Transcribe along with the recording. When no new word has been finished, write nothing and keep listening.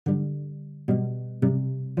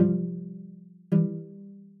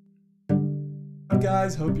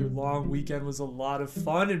guys? Hope your long weekend was a lot of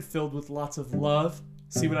fun and filled with lots of love.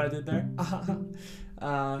 See what I did there? I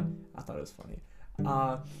thought it was funny.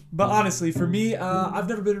 But honestly, for me, I've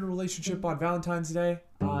never been in a relationship on Valentine's Day,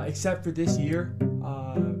 except for this year.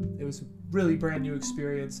 It was a really brand new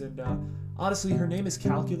experience, and honestly, her name is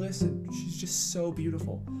Calculus, and she's just so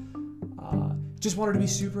beautiful. Just wanted to be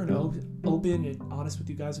super open and honest with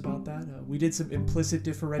you guys about that. We did some implicit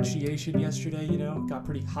differentiation yesterday, got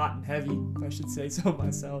pretty hot and heavy, if I should say so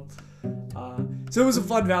myself. So it was a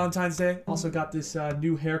fun Valentine's Day. Also got this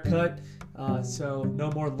new haircut. So no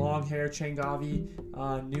more long hair,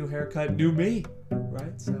 Changavi. New haircut, new me,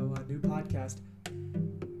 right? So new podcast.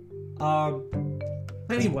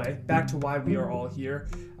 Anyway, back to why we are all here.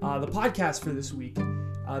 The podcast for this week.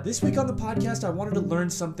 This week on the podcast, I wanted to learn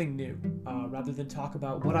something new rather than talk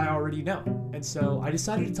about what I already know. And so I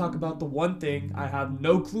decided to talk about the one thing I have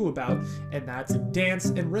no clue about, and that's dance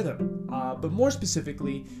and rhythm. But more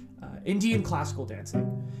specifically, Indian classical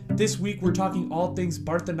dancing. This week, we're talking all things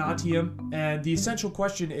Bharatanatyam, and the essential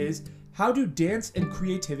question is, how do dance and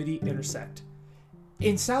creativity intersect?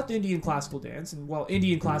 In South Indian classical dance, and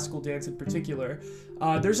Indian classical dance in particular,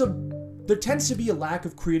 there tends to be a lack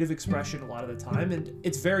of creative expression a lot of the time, and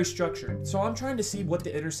it's very structured. So I'm trying to see what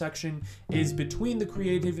the intersection is between the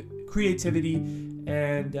creativity,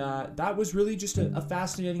 and that was really just a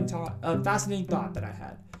fascinating thought that I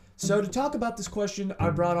had. So to talk about this question,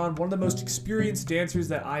 I brought on one of the most experienced dancers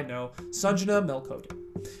that I know, Sanjana Melkote.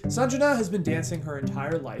 Sanjana has been dancing her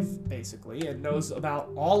entire life, basically, and knows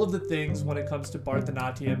about all of the things when it comes to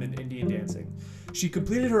Bharatanatyam and Indian dancing. She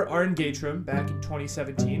completed her Arangetram back in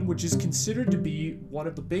 2017, which is considered to be one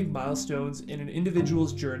of the big milestones in an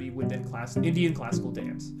individual's journey within Indian classical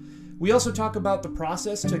dance. We also talk about the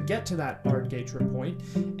process to get to that Arangetram point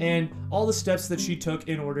and all the steps that she took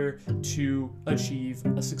in order to achieve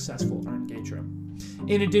a successful Arangetram.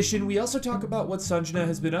 In addition, we also talk about what Sanjana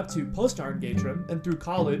has been up to post-Arangetram and through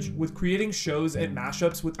college with creating shows and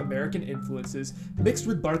mashups with American influences mixed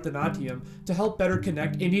with Bharatanatyam to help better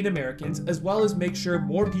connect Indian Americans as well as make sure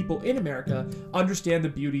more people in America understand the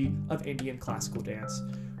beauty of Indian classical dance.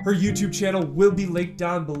 Her YouTube channel will be linked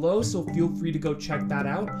down below, so feel free to go check that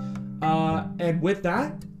out. And with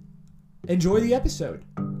that, enjoy the episode.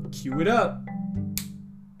 Cue it up.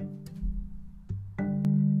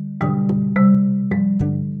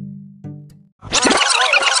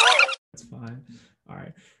 That's fine. All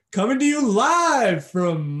right. Coming to you live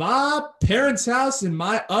from my parents' house in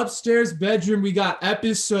my upstairs bedroom. We got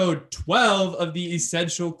episode 12 of the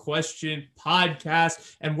Essential Question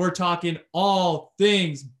podcast, and we're talking all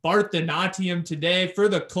things Bharatanatyam today for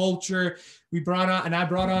the culture. I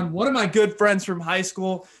brought on one of my good friends from high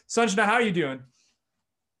school. Sanjana, how are you doing?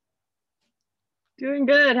 Doing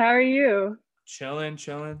good. How are you? Chilling.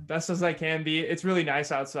 Best as I can be. It's really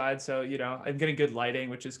nice outside, so, I'm getting good lighting,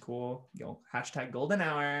 which is cool. Hashtag golden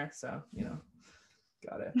hour. So,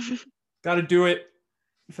 gotta do it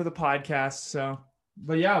for the podcast. So,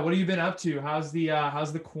 but yeah, what have you been up to? How's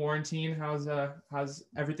the quarantine? How's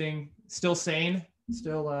everything? Still sane?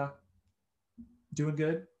 Still doing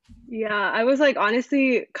good? Yeah, I was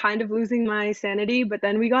honestly kind of losing my sanity, but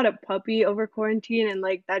then we got a puppy over quarantine and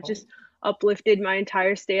that just uplifted my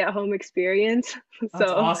entire stay-at-home experience. That's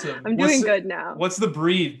So awesome. I'm doing good now. What's the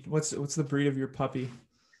breed? What's the breed of your puppy?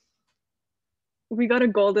 We got a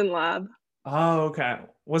golden lab. Oh, okay.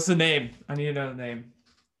 What's the name? I need to know the name.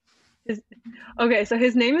 Okay, so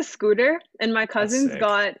his name is Scooter, and my cousins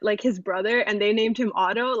got his brother, and they named him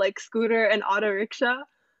Auto, like Scooter and auto rickshaw.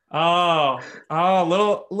 Oh,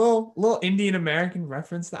 little Indian American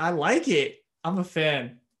reference. I like it. I'm a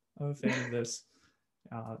fan of this.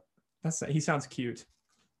 He sounds cute.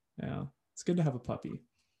 Yeah, it's good to have a puppy.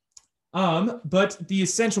 But the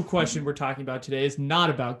essential question we're talking about today is not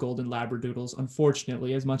about golden labradoodles,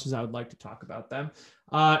 unfortunately, as much as I would like to talk about them.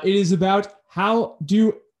 It is about how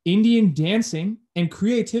do Indian dancing and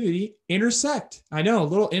creativity intersect. I know, a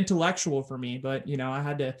little intellectual for me, but I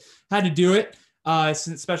had to do it.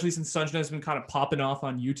 Especially since Sanjana has been kind of popping off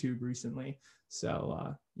on YouTube recently.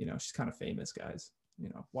 So, she's kind of famous, guys.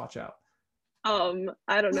 Watch out.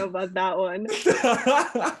 I don't know about that one.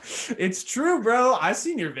 It's true, bro. I've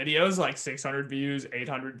seen your videos, 600 views,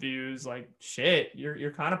 800 views, shit.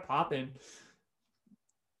 You're kind of popping.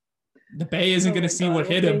 The Bay isn't going to see what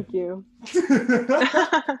hit him. Thank you.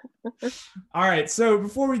 All right. So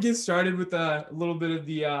before we get started with a little bit of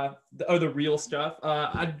the real stuff,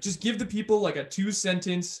 I just give the people a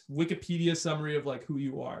 2-sentence Wikipedia summary of who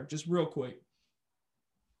you are, just real quick.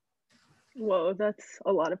 Whoa, that's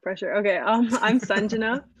a lot of pressure. Okay, I'm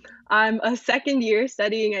Sanjana. I'm a second year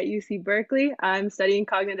studying at UC Berkeley. I'm studying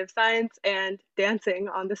cognitive science and dancing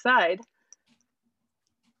on the side.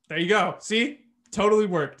 There you go. See? Totally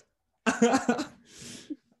worked.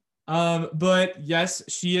 But yes,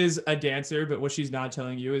 she is a dancer, but what she's not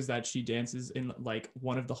telling you is that she dances in like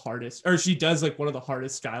one of the hardest, or she does like one of the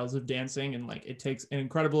hardest styles of dancing, and like it takes an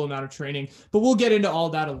incredible amount of training. But we'll get into all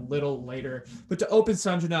that a little later. But to open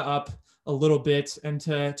Sanjana up a little bit and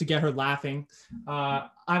to get her laughing,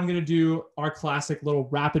 I'm gonna do our classic little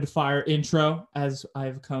rapid fire intro, as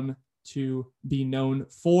I've come to be known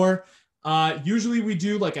for. Usually we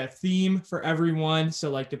do like a theme for everyone.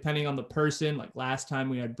 So like depending on the person, like last time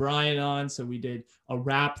we had Brian on, so we did a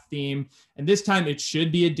rap theme, and this time it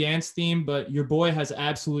should be a dance theme, but your boy has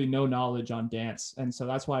absolutely no knowledge on dance, and so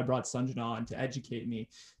that's why I brought Sanjana on to educate me.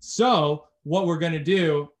 So what we're gonna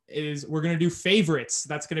do is we're gonna do favorites.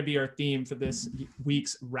 That's gonna be our theme for this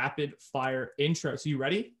week's rapid fire intro. So you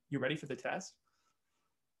ready? You ready for the test?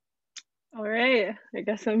 All right, I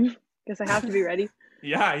guess I have to be ready.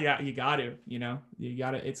 Yeah, you got to,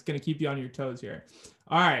 it's going to keep you on your toes here.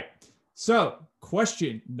 All right. So,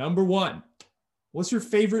 question number 1. What's your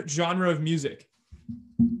favorite genre of music?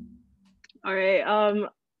 All right.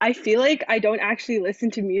 I feel like I don't actually listen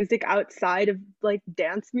to music outside of like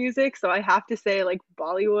dance music, so I have to say like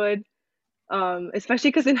Bollywood. Especially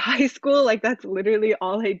because in high school, like that's literally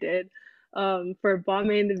all I did for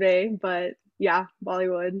Bombay in the Bay. But yeah,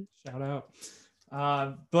 Bollywood. Shout out.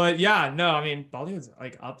 But yeah, no, I mean, Bollywood's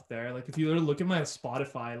like up there. Like if you were to look at my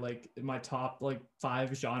Spotify, like my top like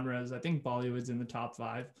 5 genres, I think Bollywood's in the top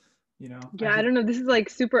 5. I Yeah, I did, don't know. This is like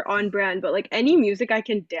super on brand, but like any music I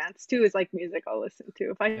can dance to is like music I'll listen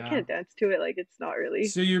to. If I yeah. can't dance to it, like it's not really.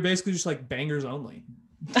 So you're basically just like bangers only.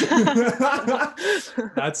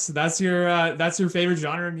 That's your favorite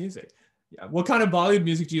genre of music. Yeah. What kind of Bollywood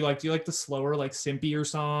music do you like? Do you like the slower, like simpier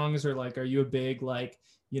songs, or like are you a big like,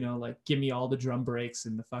 like give me all the drum breaks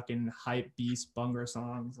and the fucking hype beast bunga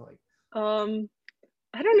songs? Um,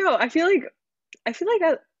 I don't know. I feel like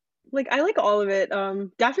I like all of it.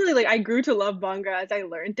 Definitely like I grew to love Bhangra as I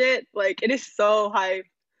learned it. Like it is so hype.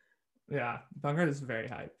 Yeah, bunga is very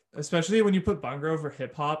hype, especially when you put bunga over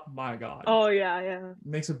hip hop. My God, Oh yeah, yeah.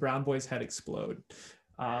 makes a brown boy's head explode.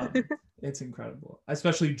 Um, it's incredible,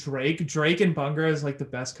 especially Drake. Drake and Bunga is like the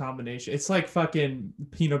best combination. It's like fucking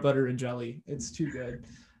peanut butter and jelly. It's too good.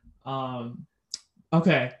 Um,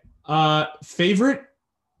 okay. Favorite.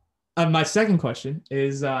 My second question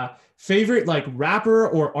is favorite like rapper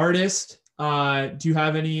or artist. Do you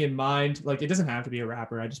have any in mind? Like, it doesn't have to be a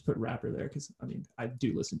rapper. I just put rapper there because I mean I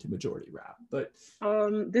do listen to majority rap, but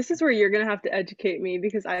This is where you're gonna have to educate me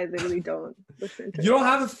because I literally don't listen to you don't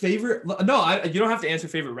rap. have a favorite? No, you don't have to answer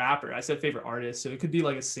favorite rapper. I said favorite artist, so it could be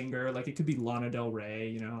like a singer, like it could be Lana Del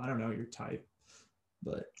Rey. I don't know your type,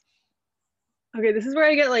 but Okay, this is where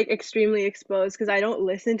I get like extremely exposed because I don't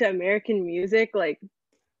listen to American music like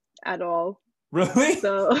at all. really,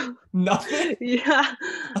 So nothing. yeah.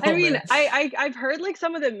 I Oh mean, man, I've heard like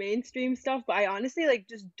some of the mainstream stuff, but I honestly like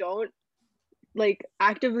just don't like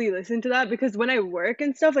actively listen to that because when I work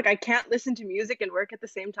and stuff, like I can't listen to music and work at the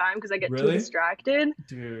same time because I get too really, distracted.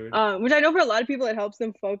 dude. Which I know for a lot of people it helps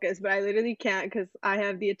them focus, but I literally can't because I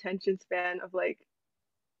have the attention span of like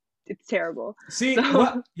it's terrible. See So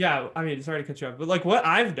what? Yeah, I mean, sorry to cut you off, but like what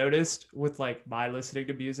I've noticed with like my listening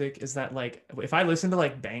to music is that like if I listen to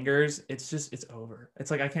like bangers, it's over.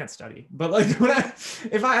 It's like I can't study. But like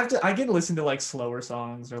if I have to, I can listen to like slower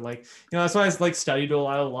songs or like that's why I like studied a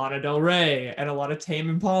lot of Lana Del Rey and a lot of Tame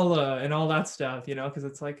Impala and all that stuff. Because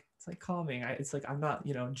it's like calming. It's like I'm not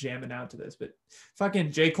jamming out to this, but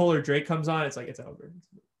fucking J. Cole or Drake comes on, it's like it's over.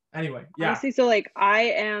 Anyway, yeah. honestly, so like I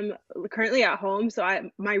am currently at home, so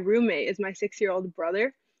I my roommate is my 6-year-old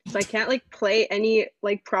brother. So I can't like play any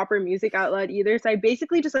like proper music out loud either. So I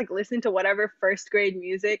basically just like listen to whatever first grade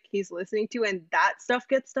music he's listening to and that stuff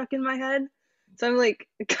gets stuck in my head. So I'm like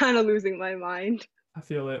kind of losing my mind. I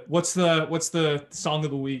feel it. What's the song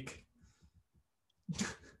of the week?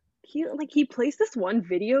 He plays this one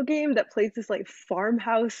video game that plays this like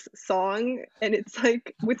farmhouse song and it's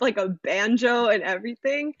like with like a banjo and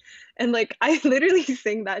everything and like I literally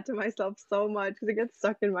sing that to myself so much because it gets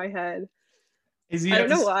stuck in my head. Is he I at don't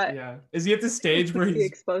know this? why. Yeah. Is he at the I'm stage where completely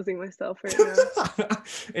he's? exposing myself right now.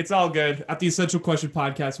 It's all good. At the Essential Question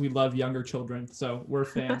podcast, we love younger children, so we're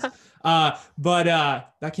fans. But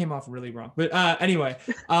that came off really wrong. But anyway,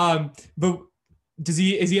 but is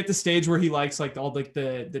he at the stage where he likes like all like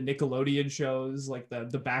the Nickelodeon shows, like the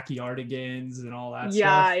Backyardigans and all that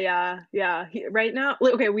stuff? Yeah. Right now,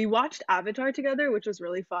 like, okay, we watched Avatar together, which was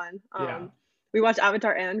really fun. Yeah. we watched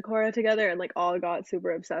Avatar and Korra together and like all got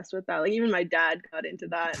super obsessed with that. Like even my dad got into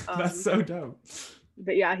that. That's so dope.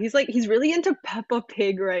 But yeah, he's really into Peppa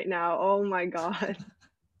Pig right now. Oh my God.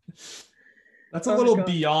 That's a Oh little God.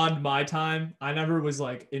 beyond my time. I never was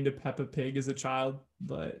like into Peppa Pig as a child,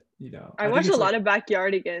 but I I think watched a it's lot like of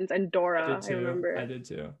Backyardigans and I did Dora, I too. I remember. did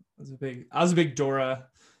too. I was a big Dora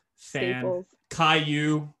fan. Staples.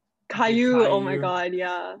 Caillou, big Caillou, oh my Caillou. God,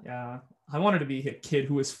 yeah. Yeah. I wanted to be a kid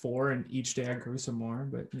who was 4 and each day I grew some more,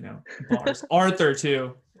 but bars. Arthur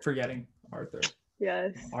too. Forgetting Arthur.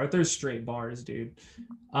 Yes. Arthur's straight bars, dude.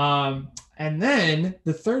 And then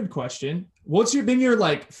the third question, what's been your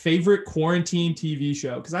like favorite quarantine TV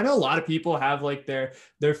show? Because I know a lot of people have like their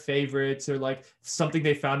favorites or like something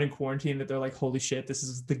they found in quarantine that they're like, holy shit, this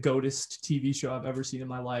is the goatest TV show I've ever seen in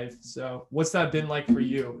my life. So what's that been like for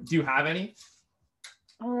you? Do you have any?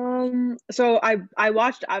 So I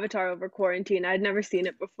watched Avatar over quarantine. I'd never seen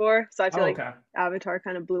it before, so I feel Oh, like okay. Avatar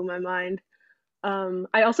kind of blew my mind.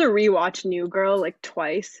 I also rewatched New Girl like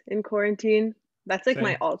twice in quarantine. That's like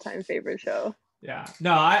my Same. all-time favorite show. Yeah.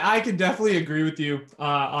 No, I can definitely agree with you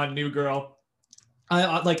on New Girl.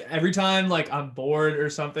 I like every time like I'm bored or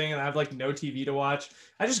something and I have like no TV to watch,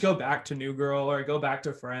 I just go back to New Girl or I go back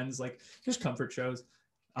to Friends, like just comfort shows.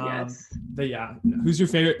 Yes. But yeah, who's your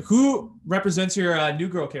favorite? Who represents your New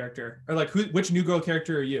Girl character, or like which New Girl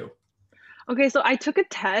character are you? Okay, so I took a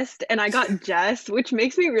test and I got Jess, which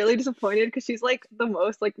makes me really disappointed because she's like the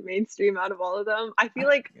most like mainstream out of all of them. I feel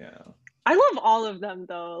like Yeah, I love all of them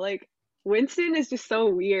though. Like Winston is just so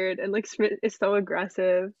weird and like Schmidt is so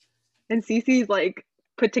aggressive and Cece's like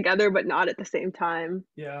put together but not at the same time.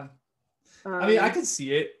 yeah. I mean, I Um, could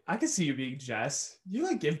see it. I could see you being Jess. You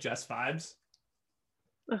like give Jess vibes.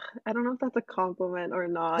 I don't know if that's a compliment or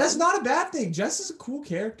not. That's not a bad thing. Jess is a cool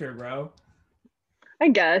character, bro. I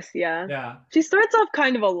guess, yeah. Yeah. She starts off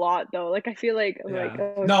kind of a lot though. Like I feel like I'm like,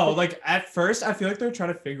 Yeah. oh, No, like at first I feel like they're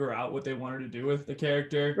trying to figure out what they wanted to do with the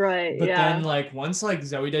character. right, But then yeah. like once like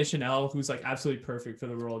Zoe Deschanel, who's like absolutely perfect for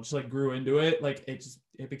the role, just like grew into it, like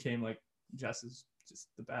it became like Jess is just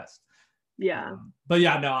the best. Yeah. But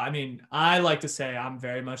yeah, no, I mean, I like to say I'm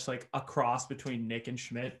very much like a cross between Nick and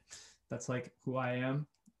Schmidt. That's like who I am.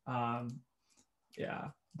 Yeah.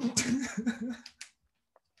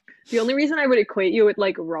 The only reason I would equate you with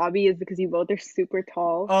like Robbie is because you both are super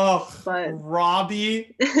tall. Oh, But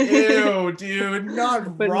Robbie. Ew, dude,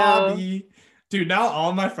 not but no. Robbie. Dude, now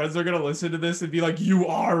all my friends are gonna listen to this and be like, "You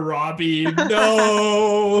are Robbie."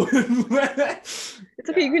 No. It's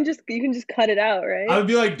okay, Yeah. you can just cut it out, I right? would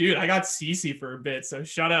be like, dude, I got Cece for a bit, so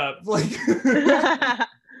shut up. Like,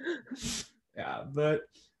 yeah, but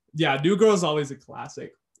yeah, New Girl is always a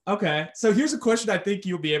classic. Okay, so here's a question I think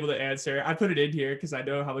you'll be able to answer. I put it in here because I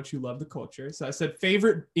know how much you love the culture. So I said,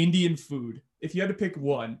 favorite Indian food. If you had to pick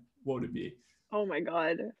one, what would it be? Oh my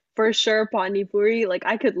God. For sure, Pani Puri. Like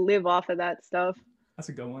I could live off of that stuff. That's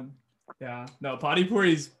a good one. Yeah, no, Pani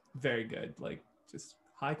Puri is very good, like just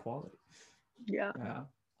high quality. Yeah. Yeah.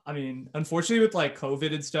 I mean, unfortunately, with like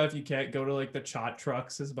COVID and stuff, you can't go to like the chaat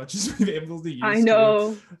trucks as much as we've been able to I use to,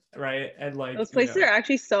 know. right? And like, Those places are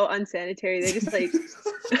actually so unsanitary. They just like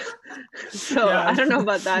so I yeah, don't know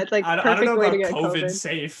about that. It's like I don't know perfect way to about get COVID COVID.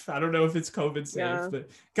 safe. I don't know if it's COVID safe, Yeah. but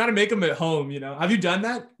gotta make them at home. Have you done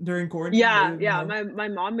that during quarantine? Made Yeah, it at yeah. home? My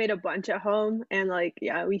mom made a bunch at home and like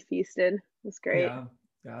yeah, we feasted. It was great. Yeah.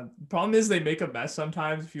 Yeah. Problem is they make a mess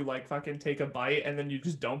sometimes if you like fucking take a bite and then you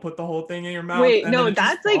just don't put the whole thing in your mouth Wait, and then no, it just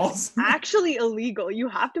that's like falls. actually illegal. You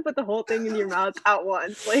have to put the whole thing in your mouth at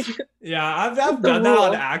once. Like Yeah, that's I've the done that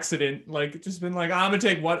on rule. accident. Like, just been like, I'm gonna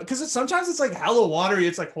take one because sometimes it's like hella watery.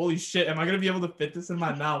 It's like, holy shit, am I gonna be able to fit this in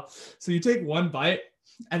my mouth? So you take one bite,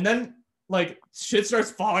 and then like shit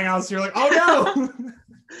starts falling out. So you're like, oh no.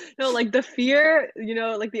 No, like the fear,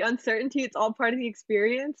 like the uncertainty, it's all part of the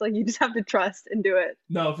experience. Like you just have to trust and do it.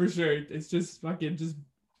 No, for sure. It's just fucking just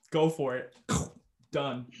go for it.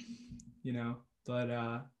 Done.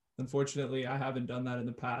 But unfortunately I haven't done that in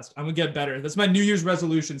the past. I'm gonna get better. That's my New Year's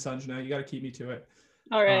resolution, Sanjana. You gotta keep me to it.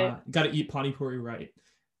 All right. Gotta eat pani puri right.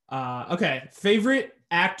 Okay. Favorite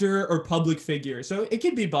actor or public figure. So it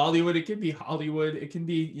could be Bollywood, it could be Hollywood, it can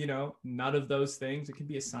be, none of those things. It could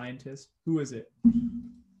be a scientist. Who is it?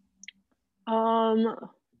 Um,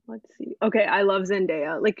 let's see. Okay, I love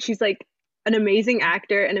Zendaya. Like she's like an amazing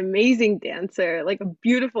actor, an amazing dancer, like a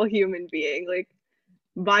beautiful human being. Like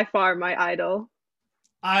by far my idol.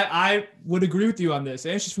 I would agree with you on this.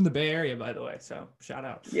 And she's from the Bay Area, by the way. So shout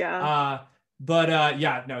out. Yeah. But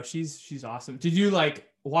yeah, no, she's awesome. Did you like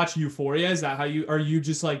watch Euphoria? Is that how you are you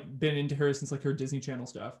just like been into her since like her Disney Channel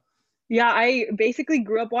stuff? Yeah, I basically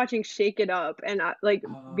grew up watching Shake It Up, and like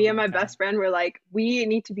me and Oh, my okay. best friend were like, we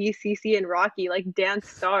need to be Cece and Rocky, like dance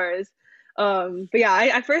stars. But yeah,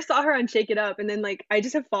 I first saw her on Shake It Up, and then like I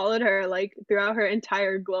just have followed her like throughout her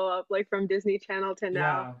entire glow up, like from Disney Channel to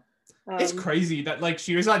now. Yeah. It's Um, crazy that like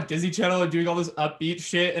she was on Disney Channel and doing all this upbeat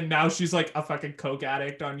shit, and now she's like a fucking coke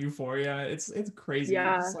addict on Euphoria. It's crazy. It's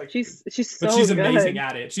yeah, like, she's but so she's amazing good.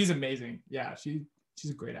 at it. She's amazing. Yeah, she's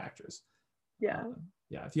a great actress. Yeah. Uh,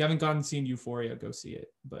 yeah, if you haven't gone and seen Euphoria, go see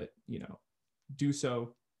it. But do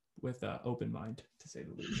so with an open mind, to say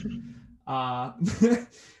the least.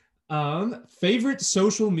 Uh, favorite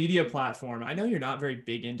social media platform. I know you're not very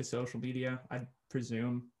big into social media. I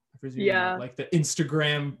presume. I presume you're not Yeah. like the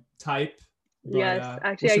Instagram type. But Yes,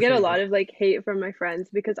 actually, what's I your get a lot favorite? of like hate from my friends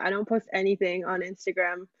because I don't post anything on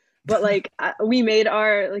Instagram. But like we made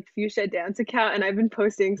our like Fuchsia dance account and I've been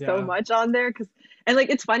posting so Yeah. much on there and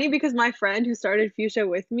like it's funny because my friend who started Fuchsia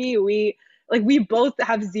with me, we both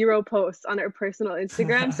have zero posts on our personal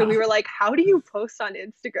Instagram. So we were like, how do you post on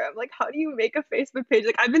Instagram? Like how do you make a Facebook page?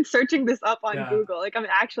 Like I've been searching this up on Yeah. Google. Like I'm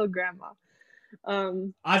an actual grandma.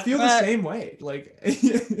 I feel the But same way. Like,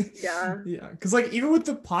 yeah. yeah, because like even with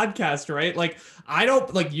the podcast, right? Like, I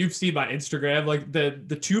don't like you've seen my Instagram. Like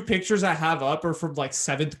the two pictures I have up are from like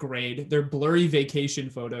seventh grade. They're blurry vacation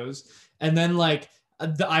photos, and then like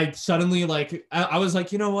I suddenly like I was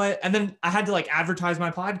like, you know what? And then I had to like advertise my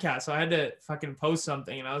podcast, so I had to fucking post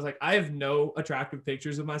something, and I was like, I have no attractive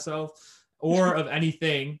pictures of myself or of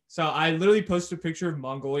anything. So I literally posted a picture of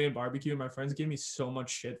Mongolian barbecue, and my friends gave me so much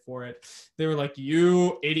shit for it. They were like,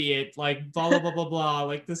 "You idiot!" Like blah blah blah blah blah.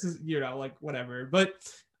 Like this is like whatever. But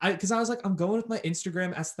because I was like, I'm going with my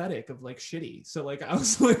Instagram aesthetic of like shitty. So like I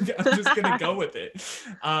was like, I'm just gonna go with it.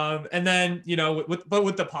 And then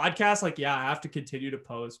with the podcast, like yeah, I have to continue to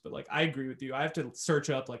post. But like I agree with you. I have to search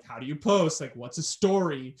up like how do you post? Like what's a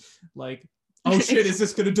story? Like oh shit, is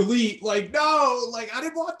this gonna delete? Like no, like I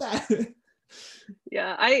didn't want that.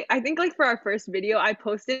 Yeah, I think like for our first video, I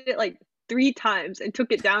posted it like three times and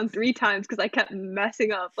took it down three times because I kept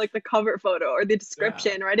messing up like the cover photo or the Yeah.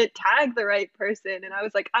 description or I didn't tag the right person. And I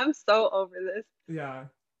was like, I'm so over this. Yeah.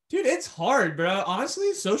 Dude, it's hard, bro.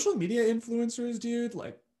 Honestly, social media influencers, dude,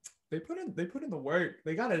 like they put in the work.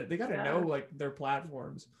 They gotta know Yeah. like their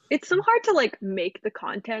platforms. It's so hard to like make the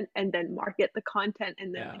content and then market the content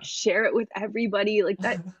and then like Yeah. share it with everybody. Like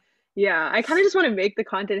that, yeah, I kind of just want to make the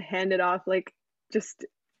content, hand it off like just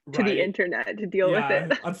to the Right. internet to deal with it.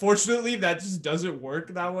 Yeah. Unfortunately, that just doesn't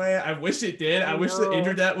work that way. I wish it did. I I wish the know.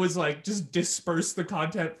 internet was like just disperse the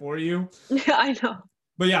content for you. Yeah, I know.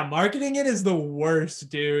 But yeah, marketing it is the worst,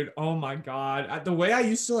 dude. Oh my God. The way I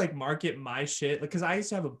used to like market my shit, like, cause I used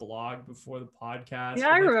to have a blog before the podcast Yeah,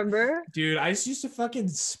 I and like, remember. dude, I just used to fucking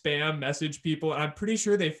spam message people and I'm pretty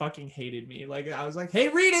sure they fucking hated me. Like, I was like, hey,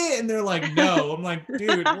 read it. And they're like, no. I'm like,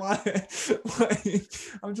 dude, what? Like,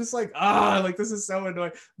 I'm just like, like, this is so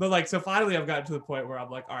annoying. But like, so finally I've gotten to the point where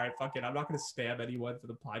I'm like, all right, fuck it. I'm not going to spam anyone for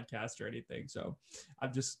the podcast or anything. So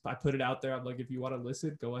I put it out there. I'm like, if you want to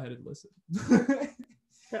listen, go ahead and listen.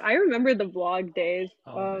 I remember the vlog days.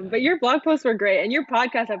 Oh But man. your blog posts were great and your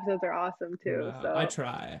podcast episodes are awesome too. Well, I So,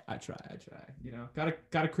 try. I try. I try.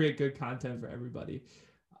 Gotta create good content for everybody.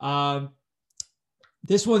 Um,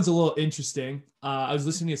 this one's a little interesting. I was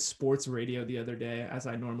listening to sports radio the other day, as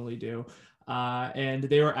I normally do, and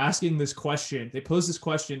they were asking this question. They posed this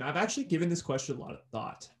question. I've actually given this question a lot of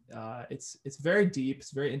thought. It's very deep.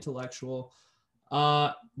 It's very intellectual.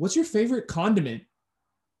 What's your favorite condiment?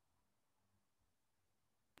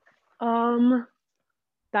 um,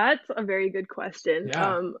 that's a very good question.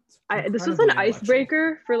 Yeah, it's This was an incredibly intellectual.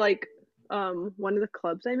 icebreaker for like one of the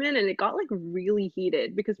clubs I'm in, and it got like really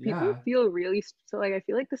heated because people Yeah, feel really so like I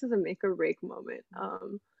feel like this is a make or break moment.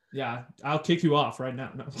 yeah. I'll kick you off right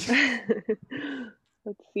now. No.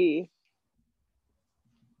 Let's see.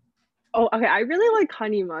 Oh, okay. I really like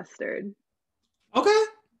honey mustard. Okay.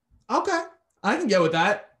 Okay. I can get with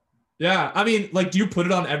that. Yeah. I mean, like, do you put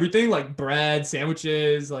it on everything? Like bread,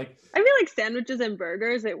 sandwiches, like, I feel like sandwiches and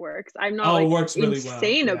burgers, it works. I'm not oh, it like works really well.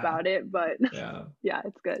 insane Yeah. about it, but Yeah. yeah,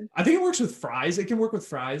 it's good. I think it works with fries. It can work with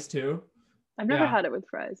fries too. I've never Yeah. had it with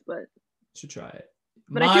fries, Should try it.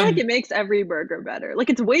 but I feel like it Mine, makes every burger better. Like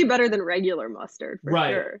it's way better than regular mustard for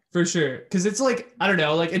right. sure. For sure. Cause it's like, I don't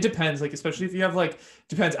know, like it depends. Like, especially if you have like,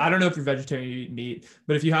 depends. I don't know if you're vegetarian, you eat meat,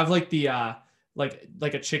 but if you have like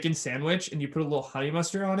like a chicken sandwich and you put a little honey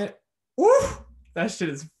mustard on it, woo, that shit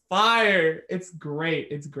is fire. It's great.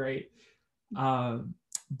 It's great.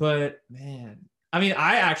 But man, I mean,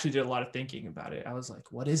 I actually did a lot of thinking about it. I was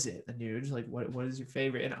like, what is it, Anuj? Like, what is your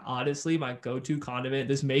favorite? And honestly, my go-to condiment,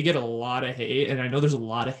 this may get a lot of hate, and I know there's a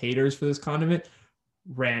lot of haters for this condiment,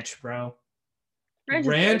 Ranch, bro. Ranch is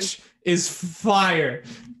good. Ranch is fire.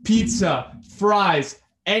 Pizza, fries,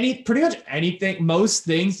 pretty much anything, most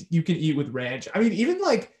things you can eat with ranch. I mean, even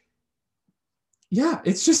like, yeah,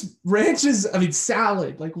 it's just ranch is, I mean,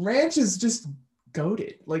 salad. Like ranch is just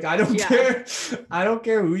goated. Like I don't Yeah. care. I don't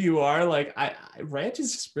care who you are. Like ranch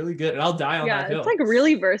is just really good, and I'll die on Yeah, that it's hill. like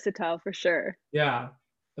really versatile for sure. Yeah.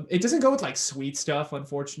 It doesn't go with like sweet stuff,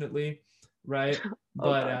 unfortunately, right? Oh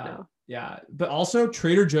But God, no. yeah. But also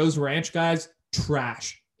Trader Joe's ranch, guys,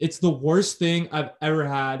 trash. It's the worst thing I've ever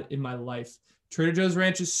had in my life. Trader Joe's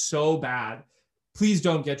ranch is so bad. Please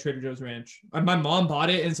don't get Trader Joe's ranch. My mom bought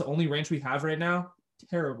it, and it's the only ranch we have right now.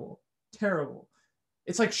 Terrible. Terrible.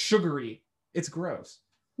 It's like sugary. It's gross.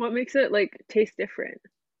 What makes it like taste different?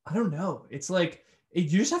 I don't know. It's like you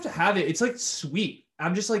just have to have it. It's like sweet.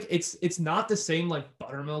 I'm just like it's not the same like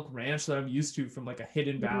buttermilk ranch that I'm used to from like a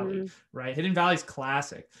Hidden Valley, right? Hidden Valley's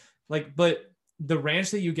classic. Like, but the ranch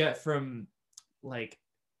that you get from like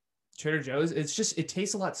Trader Joe's, it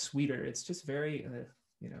tastes a lot sweeter. It's just very,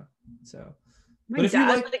 So, My but if you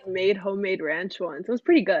dad like, like made homemade ranch once. It was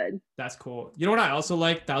pretty good. that's cool. You know what I also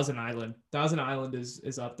like? Thousand Island. Thousand Island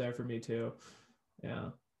is up there for me too. Yeah.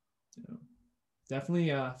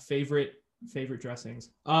 Definitely favorite dressings.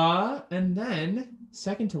 And then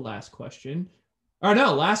second to last question. Or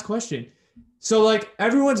no, last question. So like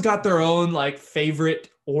everyone's got their own like favorite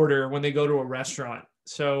order when they go to a restaurant.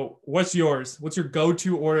 So what's yours? What's your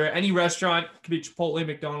go-to order? Any restaurant, could be Chipotle,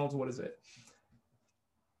 McDonald's, what is it?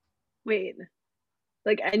 Wait,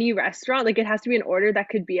 like any restaurant? Like it has to be an order that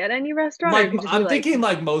could be at any restaurant, or Like it could just be I'm like, thinking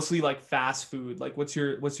like mostly like fast food. Like what's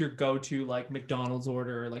your go-to like McDonald's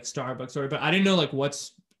order or like Starbucks order? But I didn't know like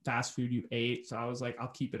what's fast food you ate, so I was like, I'll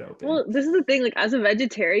keep it open. well, this is the thing, like as a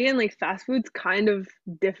vegetarian, like fast food's kind of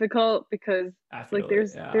difficult because I like feel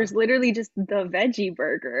it, yeah. there's literally just the veggie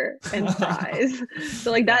burger and fries. So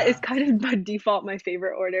like that is Yeah, kind of by default my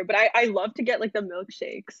favorite order. But I love to get like the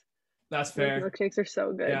milkshakes. that's Those fair. milkshakes are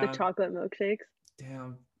so good. The Yeah, chocolate milkshakes.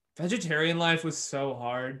 damn. Vegetarian life was so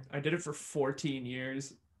hard. I did it for 14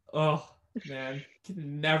 years. Oh, man.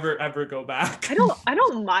 Can never ever go back. I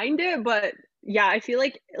don't mind it, but yeah, I feel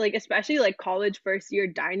like especially like college first year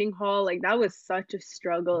dining hall, like that was such a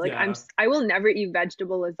struggle. Like Yeah. I will never eat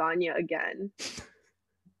vegetable lasagna again.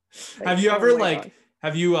 Have Like, you oh ever my like God.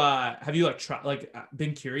 have you like tried like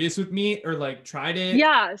been curious with meat or like tried it?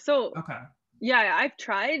 Yeah, so Okay. yeah, I've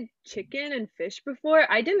tried chicken and fish before.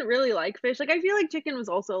 I didn't really like fish. Like I feel like chicken was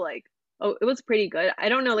also like, oh, it was pretty good. I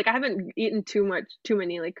don't know, like I haven't eaten too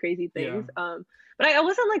many like crazy Yeah. things. But I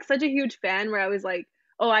wasn't like such a huge fan where I was like,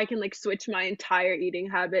 oh, I can like switch my entire eating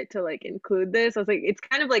habit to like include this. I was like, it's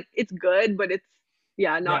kind of like it's good, but it's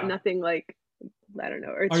yeah, not Yeah. nothing like I don't know,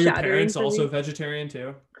 earth Are your shattering parents for also me. vegetarian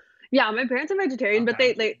too? Yeah, my parents are vegetarian, but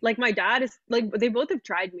Okay. like my dad is like they both have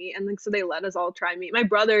tried meat and like so they let us all try meat. My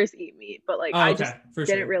brothers eat meat, but like Oh, I just okay, for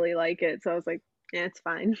didn't sure. really like it. So I was like, yeah, it's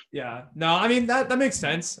fine. Yeah. No, I mean that makes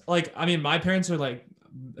sense. Like, I mean, my parents are like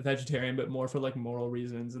vegetarian, but more for like moral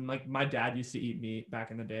reasons. And like my dad used to eat meat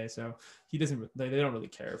back in the day, so he doesn't. They don't really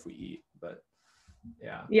care if we eat. But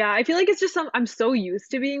yeah, Yeah, I feel like it's just I'm so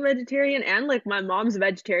used to being vegetarian and like my mom's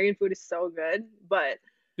vegetarian food is so good, but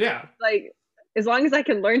yeah, like as long as I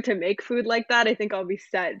can learn to make food like that, I think I'll be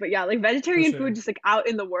set. But yeah, like for vegetarian food sure. just like out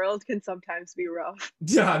in the world can sometimes be rough.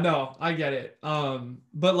 Yeah, no, I get it.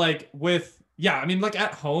 But like with yeah, I mean like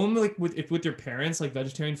at home, like with your parents, like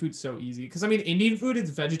vegetarian food's so easy. Because I mean Indian food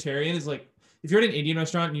is vegetarian is like if you're at an Indian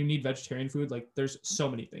restaurant and you need vegetarian food, like there's so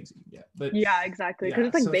many things you can get. But Yeah, exactly. Because yeah,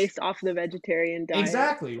 it's like so it's based off the vegetarian diet.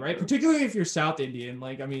 exactly right. So Particularly if you're South Indian,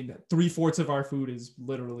 like I mean, 3/4 of our food is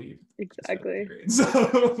literally just exactly. vegetarian.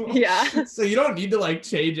 So Yeah. so you don't need to like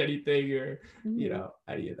change anything or Mhm.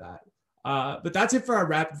 any of that. But that's it for our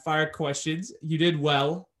rapid fire questions. You did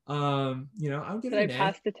well. I'll give Did you I an A.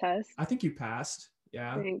 pass the test? I think you passed.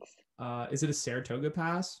 Yeah. Thanks. Is it a Saratoga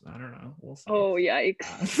pass? I don't know. We'll see. Oh, yikes.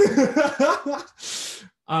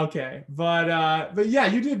 Okay, but yeah,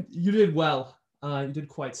 you did well. You did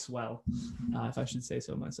quite swell, if I should say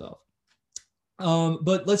so myself.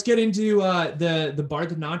 But let's get into the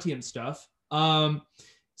Bharatanatyam stuff.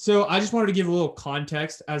 So I just wanted to give a little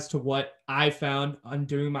context as to what I found on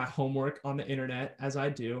doing my homework on the internet, as I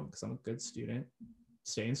do, because I'm a good student.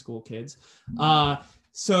 Stay in school, kids.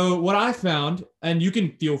 So what I found, and you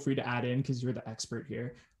can feel free to add in because you're the expert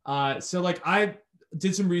here. So like I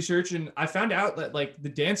did some research and I found out that like the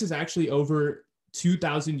dance is actually over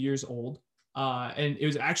 2,000 years old. And it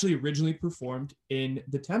was actually originally performed in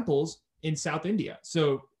the temples in South India.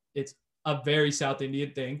 So it's a very South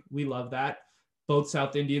Indian thing. We love that. Both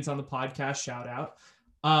South Indians on the podcast, shout out.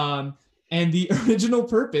 And the original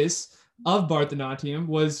purpose of Bharatanatyam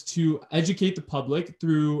was to educate the public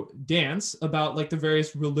through dance about like the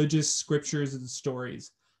various religious scriptures and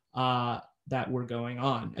stories uh, that were going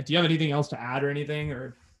on. Do you have anything else to add or anything,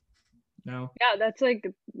 or no? Yeah, that's like,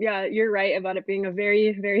 yeah, you're right about it being a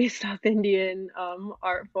very, very South Indian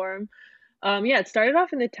art form. Yeah, it started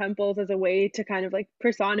off in the temples as a way to kind of like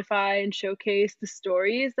personify and showcase the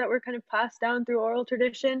stories that were kind of passed down through oral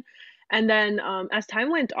tradition. And then as time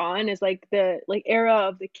went on, as like the like era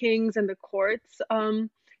of the kings and the courts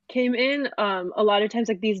came in, a lot of times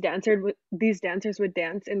like these dancers would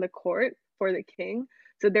dance in the court for the king.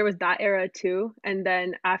 So there was that era too. And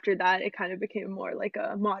then after that, it kind of became more like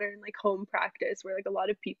a modern like home practice where like a lot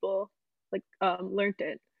of people like learned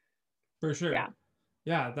it. For sure. Yeah.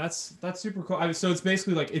 Yeah, that's super cool. So it's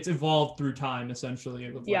basically like it's evolved through time essentially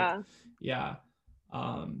with like Yeah. yeah.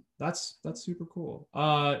 That's super cool.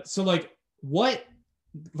 So like what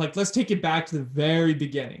like let's take it back to the very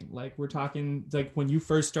beginning. Like we're talking like when you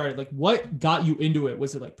first started, like what got you into it?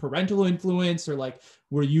 Was it like parental influence or like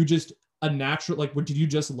were you just a natural like did you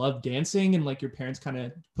just love dancing and like your parents kind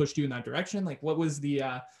of pushed you in that direction? Like what was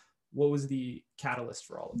the catalyst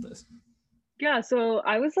for all of this? Yeah, so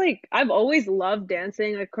I was like, I've always loved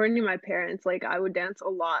dancing. According to my parents, like I would dance a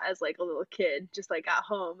lot as like a little kid, just like at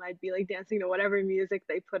home. I'd be like dancing to whatever music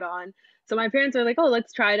they put on. So my parents were like, "Oh,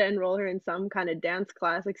 let's try to enroll her in some kind of dance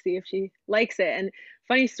class, like see if she likes it." And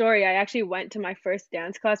funny story, I actually went to my first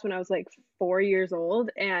dance class when I was like 4 years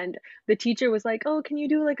old, and the teacher was like, "Oh, can you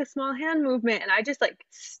do like a small hand movement?" And I just like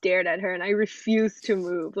stared at her and I refused to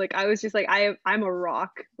move. Like I was just like, I'm a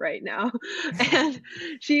rock right now. And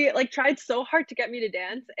she like tried so hard to get me to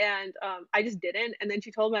dance and I just didn't. And then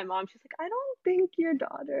she told my mom, she's like, I don't think your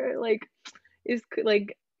daughter like is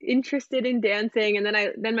like interested in dancing. And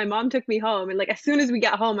then my mom took me home and like as soon as we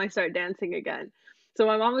got home I started dancing again. So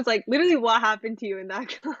my mom was like, literally what happened to you in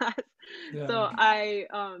that class? Yeah. So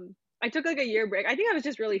I took like a year break. I think I was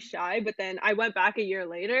just really shy, but then I went back a year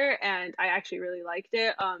later and I actually really liked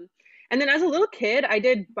it. And then as a little kid, I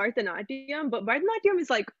did Bharatanatyam, but Bharatanatyam is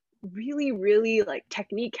like really, really like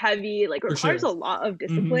technique heavy, like For requires sure. a lot of Hmm.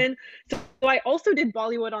 discipline. So I also did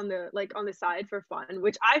Bollywood on the like on the side for fun,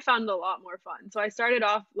 which I found a lot more fun. So I started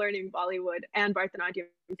off learning Bollywood and Bharatanatyam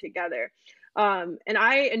together. And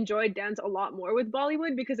I enjoyed dance a lot more with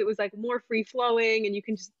Bollywood because it was like more free flowing and you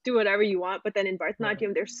can just do whatever you want. But then in Right.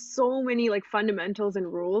 Bharatanatyam, there's so many like fundamentals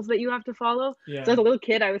and rules that you have to follow. So Yeah. as a little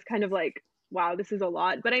kid, I was kind of like, wow, this is a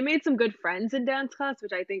lot. But I made some good friends in dance class,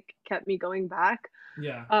 which I think kept me going back.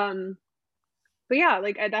 Yeah. Um, but yeah,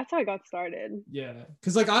 like that's how I got started. Yeah.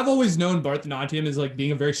 Because like I've always known Bharatanatyam is like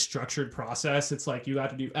being a very structured process. It's like you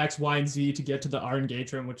have to do X, Y, and Z to get to the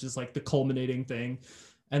Arungatram, which is like the culminating thing.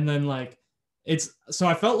 And then like it's so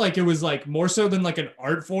I felt like it was like more so than like an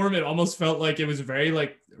art form. It almost felt like it was very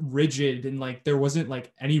like rigid and like there wasn't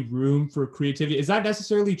like any room for creativity. Is that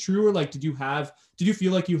necessarily true? Or like did you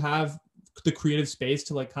feel like you have the creative space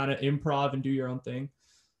to like kind of improv and do your own thing?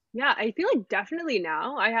 Yeah, I feel like definitely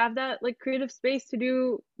now I have that like creative space to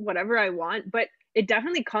do whatever I want, but it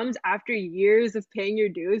definitely comes after years of paying your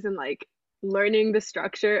dues and like learning the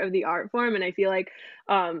structure of the art form. And I feel like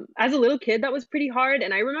as a little kid that was pretty hard.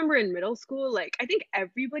 And I remember in middle school, like I think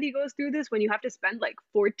everybody goes through this when you have to spend like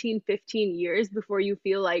 14, 15 years before you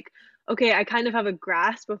feel like, okay, I kind of have a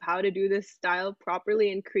grasp of how to do this style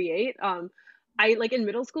properly and create. I like in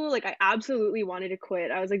middle school, like I absolutely wanted to quit.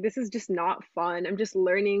 I was like, this is just not fun. I'm just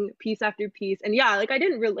learning piece after piece. And yeah, like I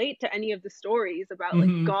didn't relate to any of the stories about like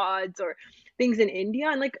Hmm. gods or things in India.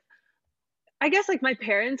 And like I guess like my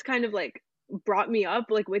parents kind of like brought me up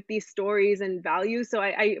like with these stories and values. So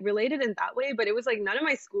I related in that way, but it was like none of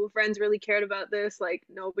my school friends really cared about this. Like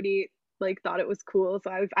nobody like thought it was cool.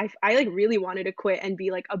 So I like really wanted to quit and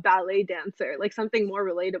be like a ballet dancer, like something more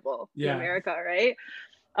relatable in Yeah. America, right?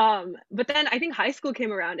 But then I think high school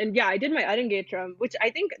came around and yeah, I did my Arangetram, which I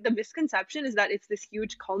think the misconception is that it's this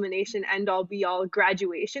huge culmination, end all be all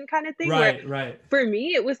graduation kind of thing where Right, right. for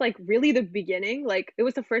me it was like really the beginning. Like it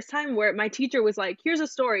was the first time where my teacher was like, here's a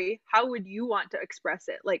story. How would you want to express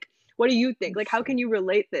it? Like, what do you think? Like, how Interesting. can you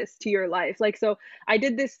relate this to your life? Like, so I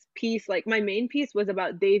did this piece, like my main piece was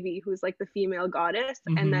about Devi, who's like the female goddess.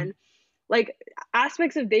 And Hmm. then like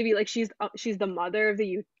aspects of Devi, like she's the mother of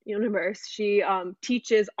the universe. She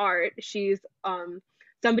teaches art. She's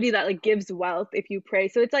somebody that like gives wealth if you pray.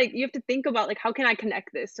 So it's like you have to think about like how can I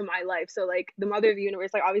connect this to my life? So like the mother of the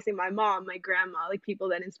universe, like obviously my mom, my grandma, like people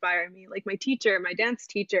that inspire me, like my teacher, my dance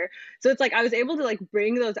teacher. So it's like I was able to like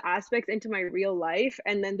bring those aspects into my real life,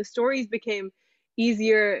 and then the stories became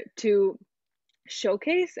easier to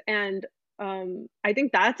showcase. And I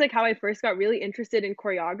think that's like how I first got really interested in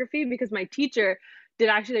choreography because my teacher did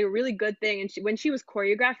actually a really good thing. And when she was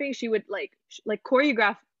choreographing, she would like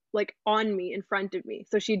choreograph like on me in front of me.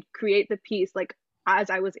 So she'd create the piece like as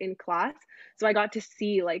I was in class. So I got to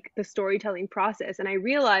see like the storytelling process, and I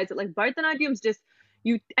realized that like Bharatanatyam's just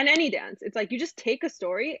you and any dance, it's like you just take a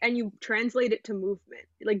story and you translate it to movement.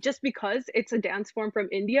 Like just because it's a dance form from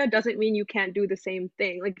India doesn't mean you can't do the same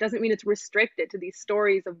thing. Like doesn't mean it's restricted to these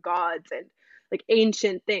stories of gods and like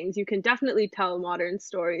ancient things. You can definitely tell modern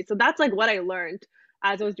stories. So that's like what I learned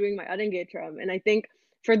as I was doing my Arangetram. And I think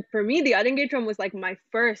for me, the Arangetram was like my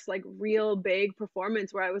first like real big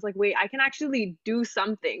performance where I was like, wait, I can actually do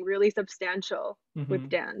something really substantial with Mm-hmm.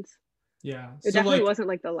 dance. Yeah. It So definitely like, wasn't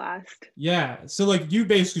like the last. yeah. So like you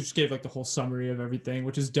basically just gave like the whole summary of everything,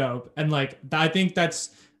 which is dope. And like I think that's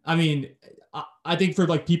I mean, I think for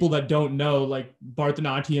like people that don't know, like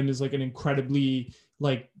Bharatanatyam is like an incredibly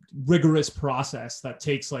like rigorous process that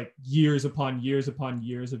takes like years upon years upon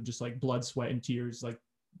years of just like blood, sweat, and tears, like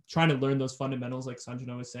trying to learn those fundamentals, like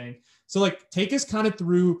Sanjana was saying. So like take us kind of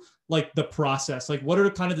through like the process. Like what are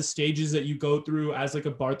kind of the stages that you go through as like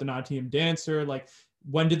a Bharatanatyam dancer? Like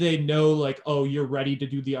when do they know like, oh, you're ready to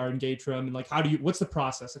do the Arangetram, and like how do you what's the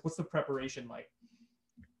process, like what's the preparation like?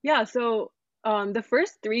 Yeah, so the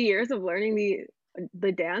first 3 years of learning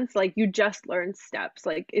the dance, like you just learn steps.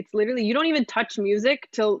 Like it's literally you don't even touch music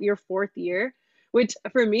till your fourth year, which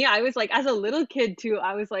for me, I was like as a little kid too,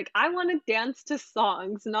 I was like, I want to dance to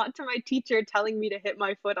songs, not to my teacher telling me to hit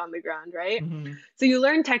my foot on the ground, right? Mm-hmm. So you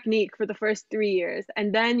learn technique for the first 3 years,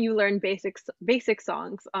 and then you learn basic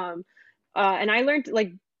songs. And I learned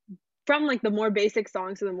like from like the more basic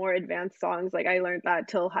songs to the more advanced songs, like I learned that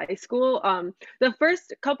till high school. The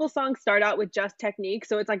first couple songs start out with just technique,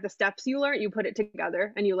 so it's like the steps you learn, you put it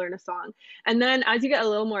together and you learn a song. And then as you get a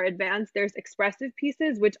little more advanced, there's expressive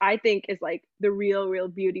pieces, which I think is like the real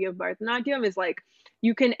beauty of Bharatanatyam, is like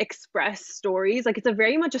you can express stories. Like it's a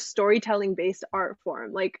very much a storytelling based art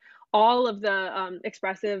form. Like all of the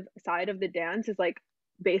expressive side of the dance is like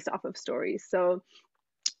based off of stories. So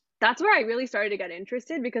that's where I really started to get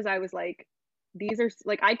interested, because I was like, these are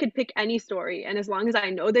like I could pick any story, and as long as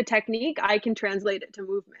I know the technique, I can translate it to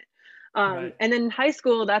movement. Right. And then in high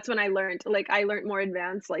school, that's when I learned more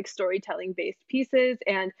advanced like storytelling based pieces,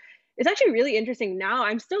 and it's actually really interesting. Now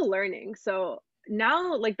I'm still learning, so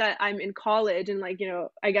now like that I'm in college and like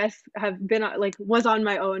I guess have been like was on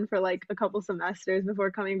my own for like a couple semesters before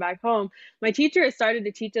coming back home. My teacher has started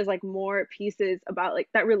to teach us like more pieces about like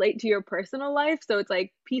that relate to your personal life. So it's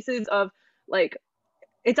like pieces of like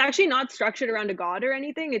it's actually not structured around a god or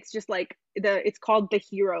anything. It's just like it's called the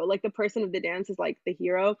hero. Like the person of the dance is like the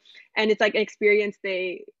hero, and it's like an experience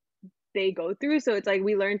they go through. So it's like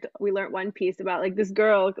we learned one piece about like this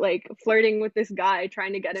girl like flirting with this guy,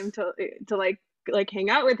 trying to get him to like hang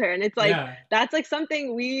out with her, and it's like Yeah. that's like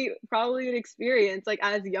something we probably would experience like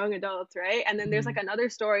as young adults, right? And then there's Mm-hmm. like another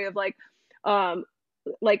story of um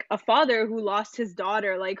like a father who lost his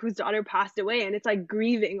daughter, like whose daughter passed away, and it's like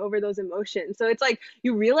grieving over those emotions. So it's like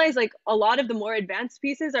you realize like a lot of the more advanced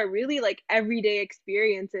pieces are really like everyday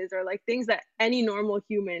experiences, or like things that any normal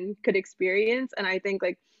human could experience. And I think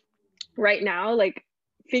like right now, like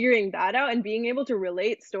figuring that out and being able to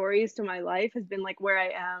relate stories to my life has been like where I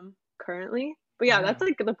am currently. But yeah, Yeah. that's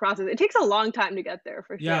like the process. It takes a long time to get there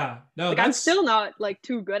for sure. Yeah. No, Like I'm that's still not like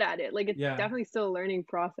too good at it. Like it's yeah. definitely still a learning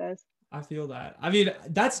process. I feel that. I mean,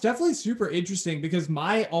 that's definitely super interesting because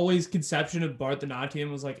my always conception of Bharatanatyam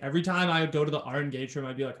was like every time I would go to the art engagement,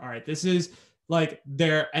 I'd be like, all right, this is like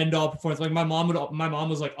their end all performance. Like my mom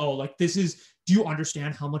was like, oh, like this is, do you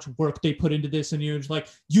understand how much work they put into this? And you're just like,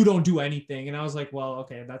 you don't do anything. And I was like, well,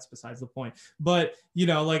 okay, that's besides the point. But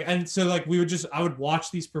like, and so like I would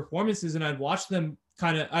watch these performances and I'd watch them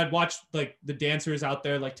I'd watch like the dancers out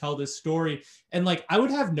there like tell this story, and like I would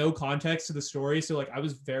have no context to the story, so like I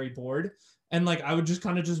was very bored, and like I would just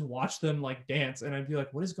kind of just watch them like dance, and I'd be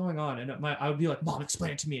like, what is going on? And I would be like, mom,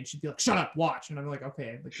 explain it to me, and she'd be like, shut up, watch. And I'm like,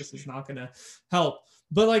 okay, like this is not gonna help.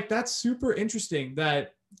 But like that's super interesting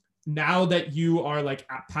that now that you are like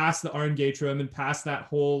past the Arngatram and past that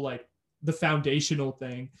whole like the foundational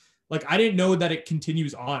thing, like I didn't know that it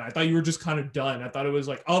continues on. I thought you were just kind of done. I thought it was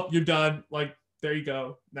like, oh, you're done, like there you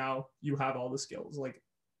go, now you have all the skills. Like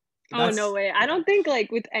Oh, no that's way. I yeah, don't think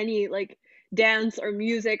like with any like dance or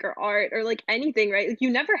music or art or like anything, right? Like you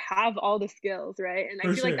never have all the skills, right? And I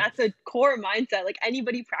for feel like sure. that's a core mindset like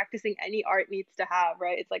anybody practicing any art needs to have,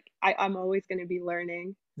 right? It's like I'm always going to be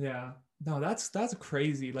learning. Yeah. No, that's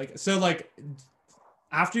crazy. Like so like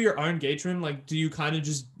after your engagement, like do you kind of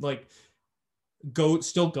just like go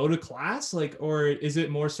to class, like, or is it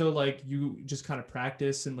more so like you just kind of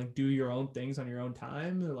practice and like do your own things on your own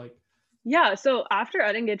time, or like Yeah, so after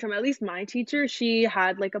Arangetram, at least my teacher, she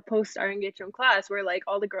had like a post Arangetram class where like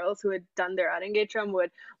all the girls who had done their Arangetram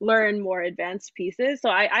would learn more advanced pieces. So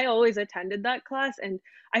I always attended that class and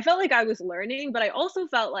I felt like I was learning, but I also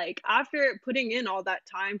felt like after putting in all that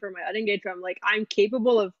time for my Arangetram, like I'm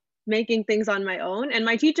capable of making things on my own. And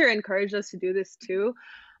my teacher encouraged us to do this too.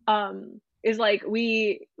 Is like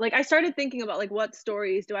we like I started thinking about like what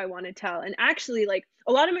stories do I want to tell, and actually like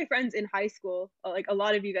a lot of my friends in high school, like a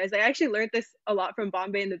lot of you guys, I actually learned this a lot from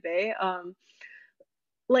Bombay and the Bay.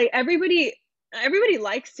 Like everybody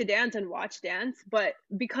likes to dance and watch dance, but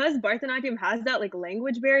because Bharatanatyam has that like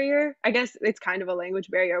language barrier, I guess it's kind of a language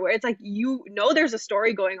barrier where it's like you know there's a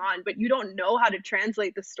story going on, but you don't know how to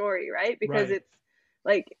translate the story, right? Because Right. it's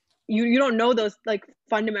like you don't know those like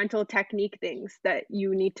fundamental technique things that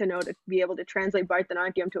you need to know to be able to translate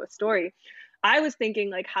Bharatanatyam to a story. I was thinking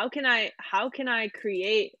like how can I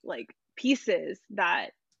create like pieces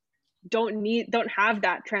that don't have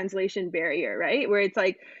that translation barrier, right? Where it's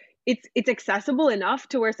like it's accessible enough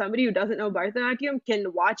to where somebody who doesn't know Bharatanatyam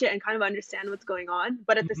can watch it and kind of understand what's going on,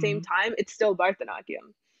 but at the same Hmm. time, it's still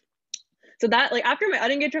Bharatanatyam. So that like after my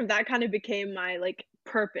Arangetram, that kind of became my like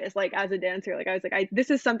purpose, like as a dancer. Like I was like, this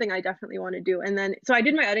is something I definitely want to do. And then so I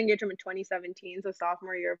did my Arangetram in 2017, so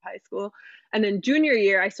sophomore year of high school. And then junior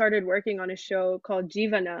year, I started working on a show called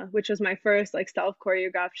Jivana, which was my first like self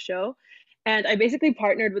choreographed show. And I basically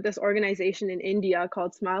partnered with this organization in India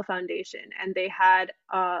called Smile Foundation, and they had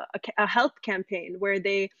a health campaign where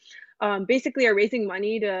they basically are raising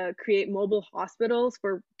money to create mobile hospitals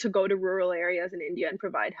for to go to rural areas in India and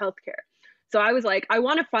provide healthcare. So I was like, I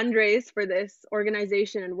want to fundraise for this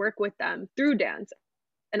organization and work with them through dance.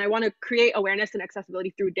 And I want to create awareness and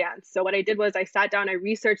accessibility through dance. So what I did was I sat down, I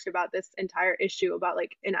researched about this entire issue about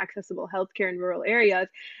like inaccessible healthcare in rural areas.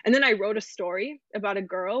 And then I wrote a story about a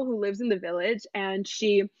girl who lives in the village, and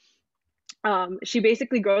she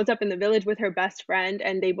basically grows up in the village with her best friend,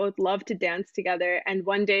 and they both love to dance together. And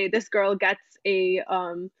one day this girl gets a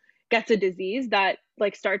disease that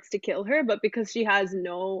like starts to kill her, but because she has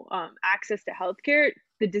no access to healthcare,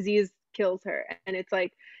 the disease kills her. And it's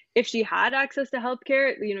like if she had access to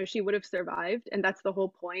healthcare, you know, she would have survived, and that's the whole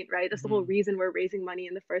point, right? That's the whole Hmm. reason we're raising money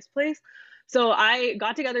in the first place. So I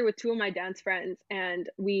got together with two of my dance friends, and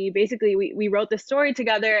we basically we wrote the story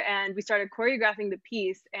together, and we started choreographing the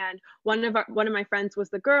piece. And one of my friends was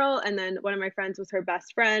the girl, and then one of my friends was her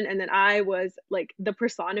best friend, and then I was like the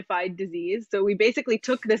personified disease. So we basically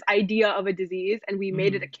took this idea of a disease and we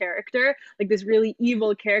made it a Hmm. character, like this really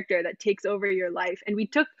evil character that takes over your life. And we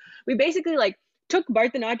basically like took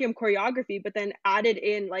Bharatanatyam choreography, but then added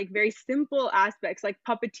in like very simple aspects like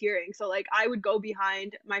puppeteering. So like I would go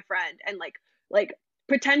behind my friend and like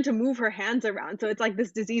pretend to move her hands around. So it's like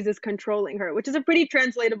this disease is controlling her, which is a pretty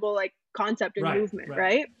translatable like concept and Right. movement, Right.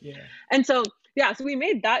 right? Yeah. And so yeah, so we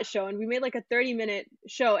made that show, and we made like a 30-minute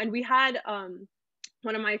show, and we had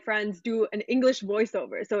one of my friends do an English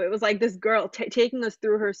voiceover. So it was like this girl taking us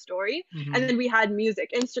through her story. And Hmm. then we had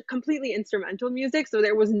music, completely instrumental music. So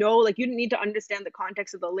there was no, like, you didn't need to understand the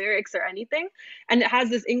context of the lyrics or anything. And it has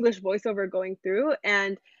this English voiceover going through.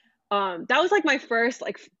 And that was like my first,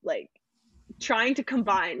 like trying to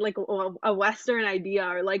combine like a Western idea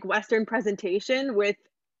or like Western presentation with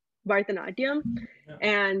Bharatanatyam. Yeah.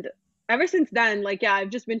 And ever since then, like, yeah, I've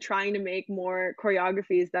just been trying to make more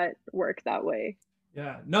choreographies that work that way.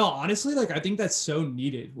 Yeah. No, honestly, like I think that's so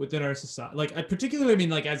needed within our society. Like I particularly, I mean,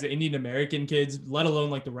 like as Indian American kids, let alone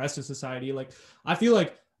like the rest of society. Like I feel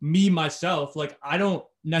like me myself, like I don't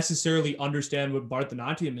necessarily understand what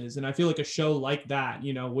Bharatanatyam is, and I feel like a show like that,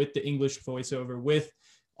 you know, with the English voiceover, with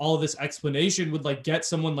all of this explanation, would like get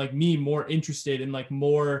someone like me more interested and like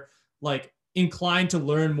more like inclined to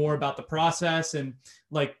learn more about the process and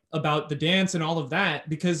like about the dance and all of that,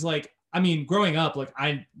 because like I mean, growing up, like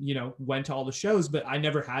I, you know, went to all the shows, but I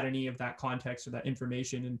never had any of that context or that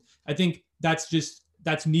information. And I think that's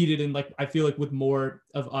needed. And like, I feel like with more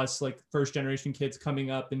of us, like first generation kids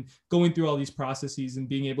coming up and going through all these processes and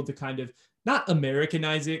being able to kind of not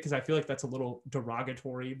Americanize it, because I feel like that's a little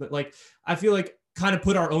derogatory, but like, I feel like kind of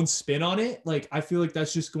put our own spin on it. Like, I feel like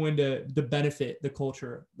that's just going to benefit the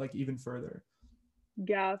culture like even further.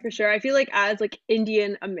 Yeah, for sure. I feel like as like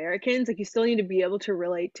Indian Americans, like you still need to be able to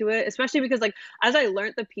relate to it, especially because like as I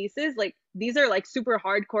learned the pieces, like these are like super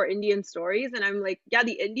hardcore Indian stories, and I'm like, yeah,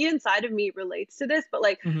 the Indian side of me relates to this, but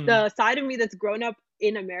like Mm-hmm. the side of me that's grown up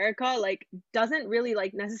in America like doesn't really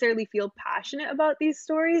like necessarily feel passionate about these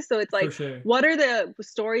stories. So it's For like sure. what are the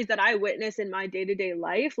stories that I witness in my day-to-day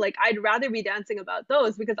life? Like I'd rather be dancing about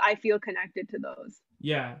those because I feel connected to those.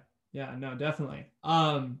 Yeah. Yeah, no, definitely.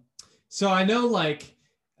 So I know like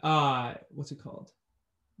what's it called?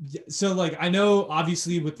 So like I know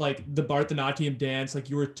obviously with like the Bharatanatyam dance, like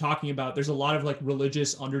you were talking about, there's a lot of like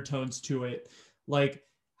religious undertones to it. Like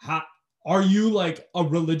how are you like a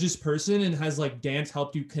religious person, and has like dance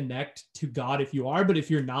helped you connect to God if you are? But if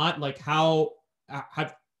you're not, like how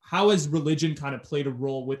has religion kind of played a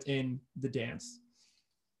role within the dance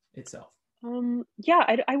itself? Yeah,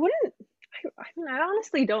 I wouldn't. I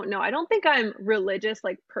honestly don't know. I don't think I'm religious,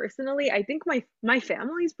 like personally. I think my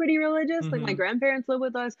family's pretty religious. Like my Mm-hmm. grandparents live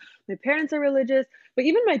with us. My parents are religious, but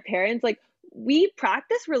even my parents, like we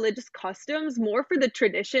practice religious customs more for the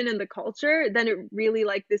tradition and the culture than it really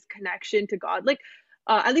like this connection to God. Like,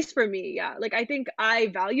 at least for me, yeah. Like I think I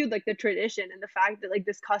valued like the tradition and the fact that like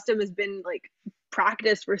this custom has been like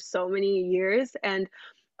practiced for so many years, and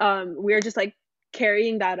we're just like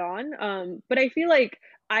carrying that on. But I feel like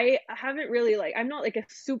I haven't really like I'm not like a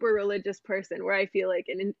super religious person where I feel like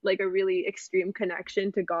like a really extreme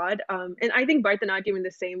connection to God. And I think Bharatanatyam in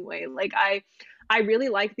the same way. Like I really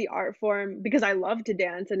like the art form because I love to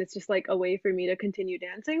dance and it's just like a way for me to continue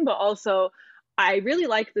dancing, but also I really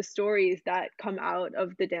like the stories that come out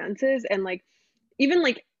of the dances, and like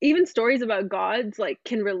even stories about gods like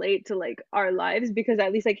can relate to like our lives because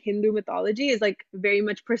at least like Hindu mythology is like very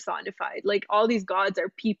much personified. Like all these gods are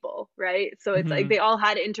people, right? So it's like Mm-hmm. they all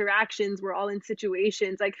had interactions, we're all in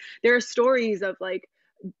situations. Like there are stories of like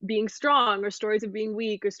being strong, or stories of being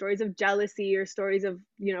weak, or stories of jealousy, or stories of,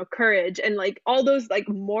 courage, and like all those like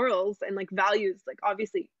morals and like values like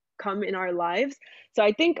obviously come in our lives. So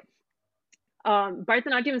I think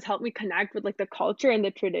Bharatanatyam has helped me connect with like the culture and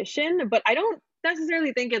the tradition, but I don't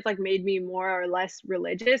necessarily think it's like made me more or less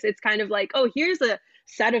religious. It's kind of like, oh, here's a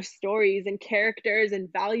set of stories and characters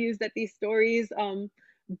and values that these stories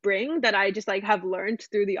bring that I just like have learned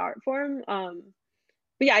through the art form.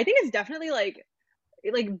 But yeah, I think it's definitely like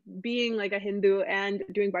being like a Hindu and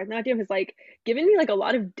doing Bharatanatyam has like given me like a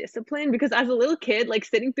lot of discipline, because as a little kid, like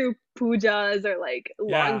sitting through pujas or like long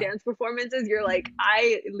Yeah. dance performances, you're like,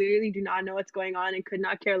 I literally do not know what's going on and could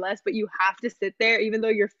not care less, but you have to sit there even though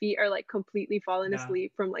your feet are like completely fallen Yeah.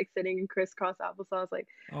 asleep from like sitting in crisscross applesauce like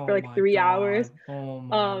for Oh like my 3 hours. God. Oh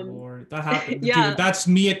my Um, Lord. That happened. Dude, yeah, that's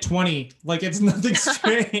me at 20. Like it's nothing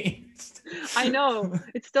strange. I know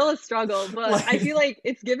it's still a struggle, but I feel Like, like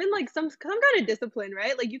it's given like some kind of discipline,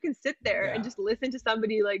 right? Like you can sit there and yeah. just listen to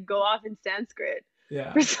somebody like go off in Sanskrit for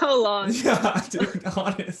Yeah. so long. Yeah, dude,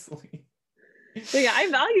 honestly. So yeah, I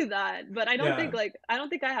value that, but Yeah. I don't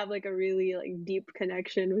think I have like a really like deep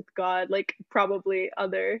connection with God like probably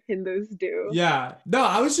other Hindus do. Yeah. No,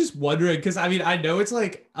 I was just wondering because I mean, I know it's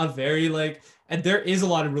like a very like, and there is a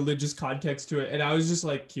lot of religious context to it. And I was just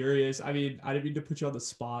like curious. I mean, I didn't mean to put you on the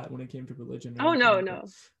spot when it came to religion or Oh anything no, like that.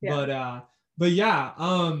 no. Yeah. But yeah,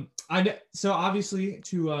 so obviously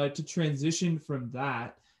to transition from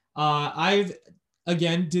that, I've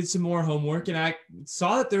again did some more homework, and I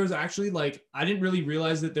saw that there was actually like I didn't really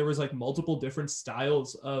realize that there was like multiple different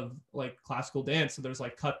styles of like classical dance. So there's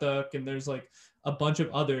like Kathak, and there's like a bunch of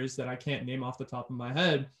others that I can't name off the top of my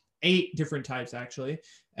head. 8 different types actually.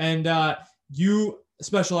 And you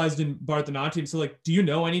specialized in Bharatanatyam. So like, do you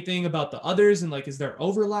know anything about the others, and like, is there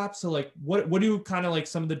overlap? So like, what do kind of like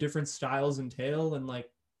some of the different styles entail, and like,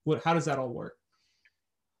 how does that all work?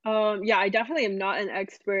 Yeah, I definitely am not an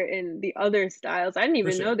expert in the other styles. I didn't For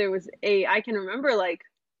even know sure. there was eight. I can remember like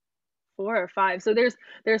four or five. So there's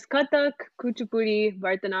Kathak, Kuchipudi,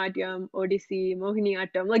 Bharatanatyam, Odissi,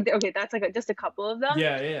 Mohiniyattam. Like okay, that's like just a couple of them.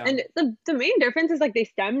 Yeah, yeah, And the main difference is like they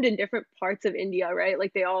stemmed in different parts of India, right?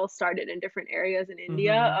 Like they all started in different areas in yeah.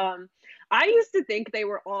 India. Mm-hmm. I used to think they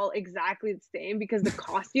were all exactly the same because the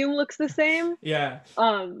costume looks the same. Yeah.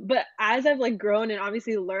 But as I've like grown and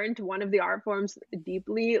obviously learned one of the art forms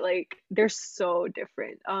deeply, like they're so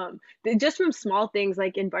different. Just from small things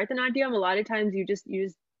like in Bharatanatyam, a lot of times you just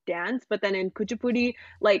dance, but then in Kuchipudi,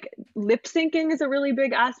 like lip syncing is a really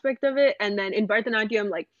big aspect of it, and then in Bharatanatyam,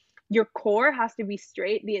 like your core has to be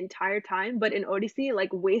straight the entire time, but in Odissi, like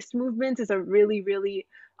waist movements is a really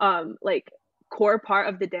like core part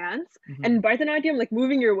of the dance. Mm-hmm. And Bharatanatyam, like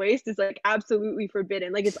moving your waist is like absolutely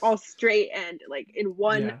forbidden. Like it's all straight and like in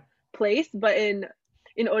one Yeah. place. But in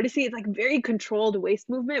Odissi, it's like very controlled waist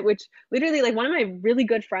movement, which literally like one of my really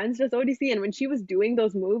good friends does Odissi. And when she was doing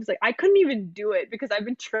those moves, like I couldn't even do it because I've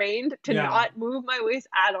been trained to Yeah. not move my waist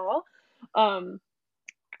at all. Um,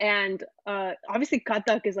 and obviously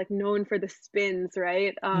Kathak is like known for the spins,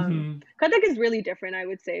 right? Mm-hmm. Kathak is really different, I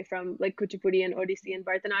would say, from like Kuchipudi and Odissi and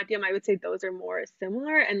Bharatanatyam. I would say those are more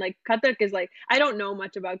similar, and like Kathak is like I don't know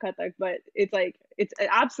much about Kathak, but it's like it's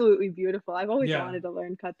absolutely beautiful. I've always Yeah. wanted to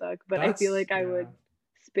learn Kathak, but I feel That's like I yeah. would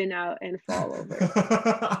spin out and fall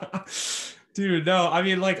over. Dude, no, I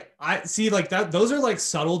mean, like, I see, like, that, those are like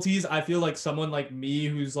subtleties. I feel like someone like me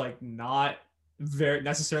who's like not very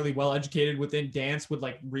necessarily well educated within dance would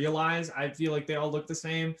like realize. I feel like they all look the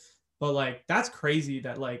same, but like, that's crazy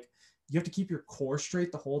that like you have to keep your core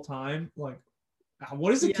straight the whole time. Like,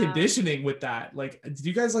 what is the Yeah. conditioning with that? Like, did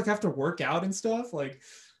you guys like have to work out and stuff? Like,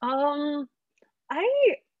 Um,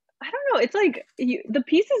 I I don't know. It's like the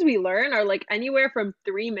pieces we learn are like anywhere from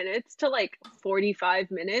 3 minutes to like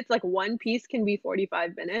 45 minutes. Like one piece can be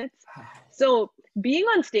 45 minutes. So being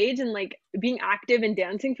on stage and like being active and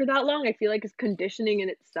dancing for that long, I feel like is conditioning in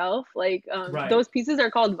itself. Like right. those pieces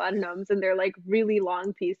are called varnams and they're like really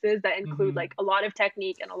long pieces that include Hmm. like a lot of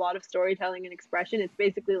technique and a lot of storytelling and expression. It's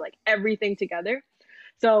basically like everything together.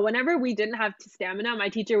 So whenever we didn't have stamina, my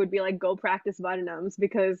teacher would be like, "Go practice Varanams,"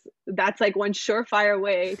 because that's like one surefire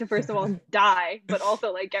way to first of all die, but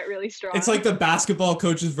also like get really It's strong. like the basketball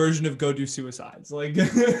coach's version of go do suicides. Like,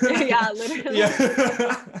 Yeah, literally.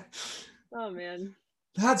 yeah. Oh man.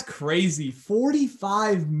 That's crazy.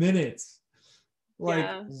 45 minutes. Like,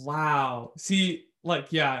 Yeah. wow. See, like,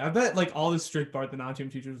 yeah, I bet like all the strict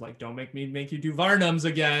Bharatanatyam teachers like, don't make me make you do Varnams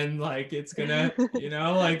again. Like, it's gonna, like, and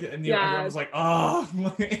everyone Yeah. was like, oh,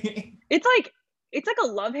 It's like it's like a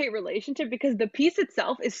love-hate relationship because the piece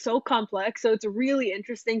itself is so complex, so it's really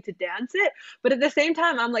interesting to dance it. But at the same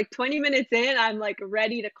time, I'm like 20 minutes in, I'm like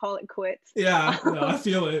ready to call it quits. yeah, no, I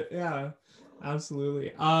feel it. Yeah,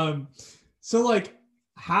 absolutely. So like,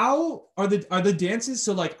 how are the dances?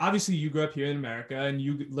 So like, obviously you grew up here in America and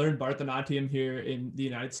you learned Bharatanatyam here in the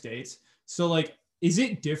United States. So like, is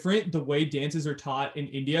it different the way dances are taught in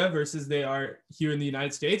India versus they are here in the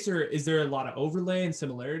United States, or is there a lot of overlay and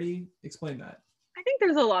similarity? Explain that. I think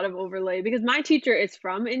there's a lot of overlay because my teacher is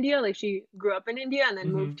from India. Like she grew up in India and then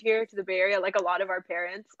Hmm. moved here to the Bay Area, like a lot of our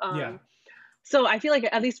parents. Yeah. So I feel like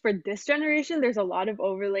at least for this generation, there's a lot of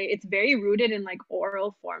overlay. It's very rooted in like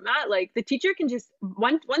oral format. Like the teacher can just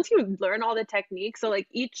once you learn all the techniques, so like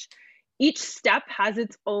each step has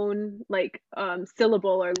its own like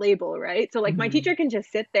syllable or label, right? So like my Hmm. teacher can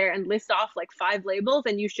just sit there and list off like five labels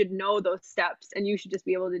and you should know those steps and you should just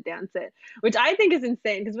be able to dance it, which I think is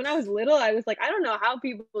insane because when I was little, I was like, I don't know how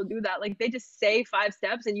people do that. Like they just say five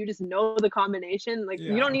steps and you just know the combination. Like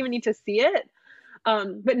you don't Yeah. even need to see it.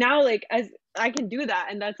 But now like as I can do that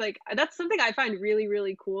and that's something I find really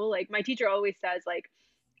really cool. Like my teacher always says like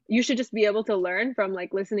you should just be able to learn from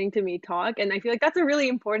like listening to me talk, and I feel like that's a really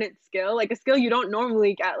important skill, like a skill you don't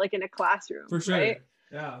normally get like in a For classroom, right? sure.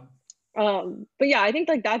 Yeah. But yeah, I think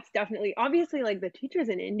like that's definitely obviously like the teachers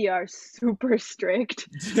in India are super strict.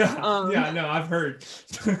 Yeah. um Yeah. No, I've heard.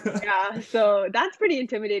 yeah, so that's pretty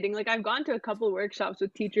intimidating. Like I've gone to a couple workshops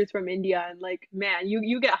with teachers from India and like man,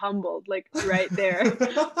 you get humbled like right there.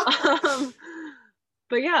 um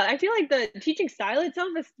but yeah, I feel like the teaching style itself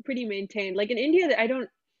is pretty maintained. Like in India, I don't.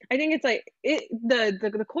 I think it's like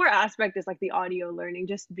the core aspect is like the audio learning,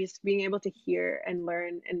 just being able to hear and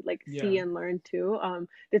learn and like see Yeah. and learn too.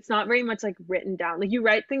 It's not very much like written down. Like you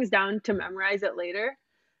write things down to memorize it later.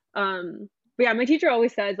 But yeah, my teacher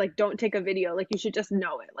always says like don't take a video. Like you should just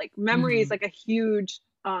know it. Like memory is Hmm. like a huge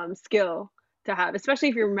skill to have, especially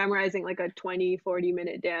if you're memorizing like a 20-40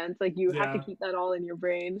 minute dance. Like you have to Yeah. keep that all in your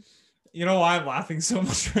brain. You know why I'm laughing so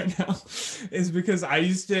much right now is because I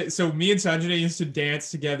used to, so me and Sanjana used to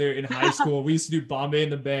dance together in high school. We used to do Bombay in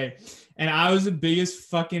the Bay. And I was the biggest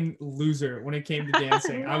fucking loser when it came to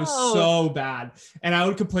dancing. I was No. so bad. And I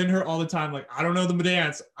would complain to her all the time, like, I don't know the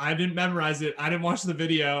dance. I didn't memorize it. I didn't watch the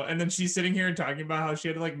video. And then she's sitting here and talking about how she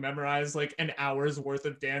had to like memorize like an hour's worth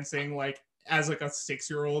of dancing, like as like a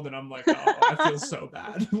 6-year old. And I'm like, oh, I feel so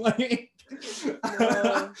bad. Like,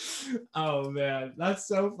 No. oh man, that's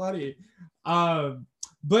so funny. Um,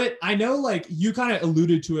 but I know like you kind of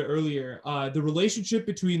alluded to it earlier, the relationship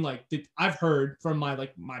between like I've heard from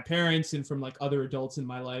my parents and from like other adults in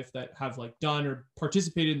my life that have like done or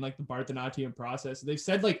participated in like the Bharatanatyam process. They've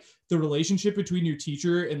said like the relationship between your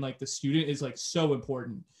teacher and like the student is like so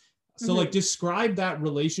important. So like Mhm. describe that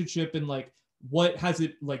relationship and like what has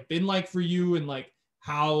it like been like for you and like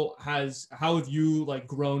how have you like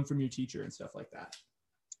grown from your teacher and stuff like that?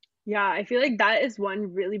 Yeah, I feel like that is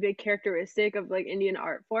one really big characteristic of like Indian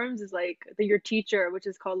art forms is like your teacher, which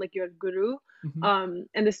is called like your guru, Hmm.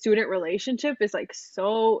 and the student relationship is like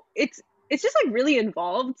so it's just like really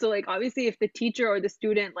involved. So like obviously if the teacher or the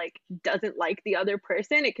student like doesn't like the other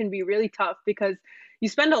person, it can be really tough because you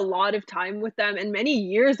spend a lot of time with them and many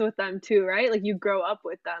years with them too, right? Like you grow up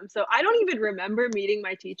with them. So I don't even remember meeting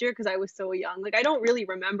my teacher because I was so young. Like I don't really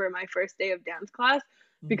remember my first day of dance class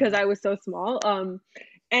because Hmm. I was so small.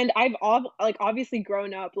 And I've like obviously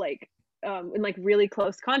grown up like in like really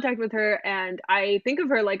close contact with her, and I think of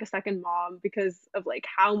her like a second mom because of like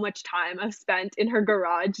how much time I've spent in her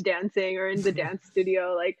garage dancing or in the dance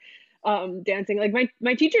studio, like dancing. Like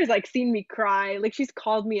my teacher's like seen me cry, like she's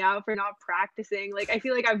called me out for not practicing. Like I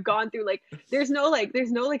feel like I've gone through like there's no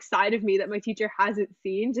side of me that my teacher hasn't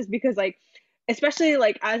seen, just because like especially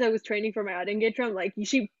like as I was training for my engagement, like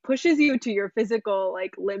she pushes you to your physical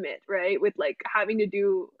like limit, right? With like having to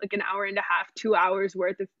do like an hour and a half, 2 hours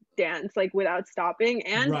worth of dance like without stopping,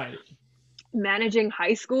 and Right. managing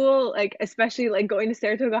high school, like especially like going to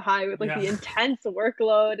Saratoga High with like Yeah. the intense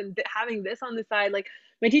workload and having this on the side. Like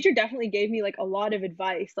my teacher definitely gave me like a lot of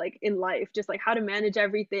advice like in life, just like how to manage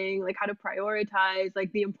everything, like how to prioritize,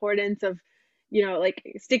 like the importance of, like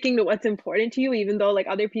sticking to what's important to you, even though like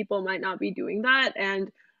other people might not be doing that. And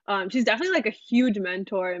she's definitely like a huge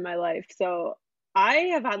mentor in my life. So I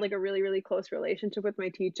have had like a really, really close relationship with my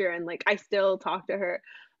teacher, and like I still talk to her.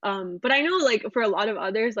 But I know like for a lot of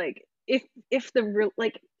others, like if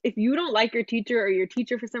you don't like your teacher, or your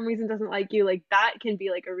teacher for some reason doesn't like you, like that can be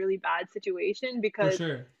like a really bad situation, For because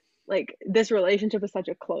sure. like this relationship is such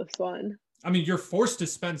a close one. I mean, you're forced to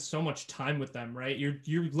spend so much time with them, right? You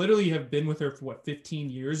literally have been with her for what, 15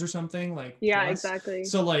 years or something, like Yeah, plus. exactly.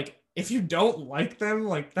 So like if you don't like them,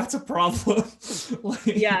 like that's a problem. like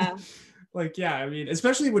Yeah. like yeah, I mean,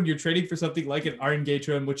 especially when you're training for something like an art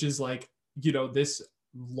engagement, which is like, this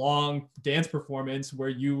long dance performance where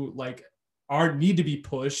you like are need to be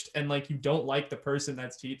pushed, and like you don't like the person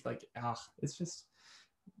that's teach, like it's just,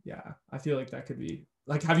 yeah, I feel like that could be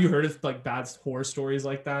like, have you heard of like bad horror stories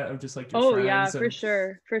like that of just like your Oh yeah, friends for and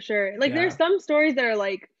sure, for sure. Like there's yeah, some stories that are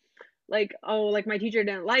like, oh, like my teacher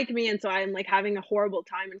didn't like me, and so I'm like having a horrible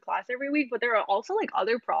time in class every week. But there are also like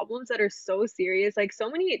other problems that are so serious. Like so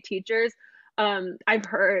many teachers, I've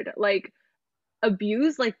heard like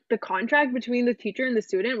abuse like the contract between the teacher and the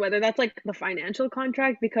student, whether that's like the financial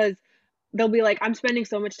contract, because they'll be like, I'm spending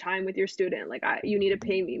so much time with your student, like you need to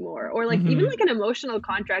pay me more. Or like even mm-hmm, like an emotional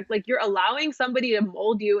contract, like you're allowing somebody to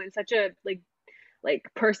mold you in such a like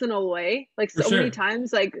personal way. Like for so many sure.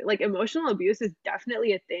 times like emotional abuse is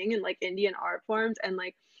definitely a thing in like Indian art forms, and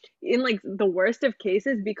like in like the worst of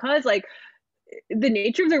cases, because like the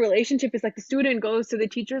nature of the relationship is like the student goes to the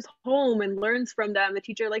teacher's home and learns from them, the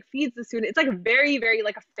teacher like feeds the student, it's like a very, very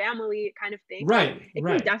like a family kind of thing. Like Right, it can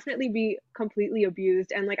right. definitely be completely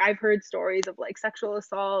abused, and like I've heard stories of like sexual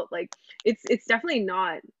assault. Like it's definitely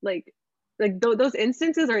not those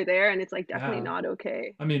instances are there, and it's like definitely Yeah. not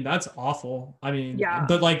okay. I mean, that's awful. I mean, Yeah.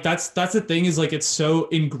 but like that's the thing, is like it's so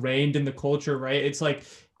ingrained in the culture, right? It's like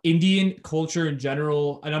Indian culture in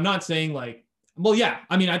general, and I'm not saying like, well, yeah,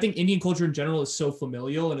 I mean, I think Indian culture in general is so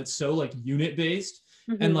familial and it's so like unit based,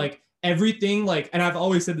 and Hmm. like everything like, and I've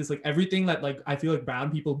always said this, like everything that like I feel like brown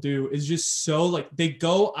people do is just so like they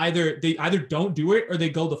either don't do it or they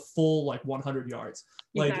go the full like 100 yards.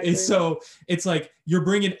 Like it's Exactly. so it's like you're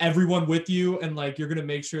bringing everyone with you, and like you're gonna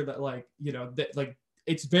make sure that like that like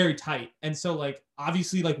it's very tight. And so like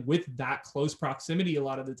obviously like with that close proximity, a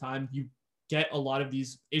lot of the time you get a lot of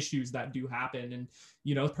these issues that do happen,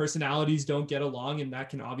 and personalities don't get along, and that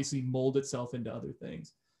can obviously mold itself into other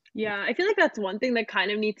things. Yeah, I feel like that's one thing that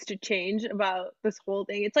kind of needs to change about this whole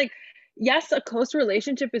thing. It's like, yes, a close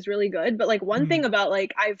relationship is really good, but like one thing Mm, about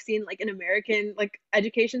like I've seen like in American like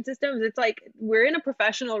education systems, it's like we're in a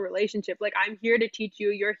professional relationship. Like I'm here to teach you,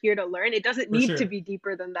 you're here to learn. It doesn't for need to sure. be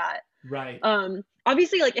deeper than that. Right.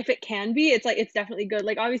 Obviously like if it can be, it's like it's definitely good.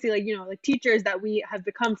 Like obviously like like teachers that we have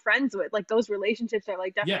become friends with, like those relationships are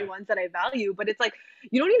like definitely Yeah, ones that I value, but it's like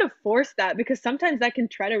you don't need to force that, because sometimes that can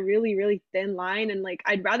tread a really, really thin line, and like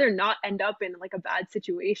I'd rather not end up in like a bad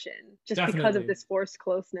situation just because of definitely. this forced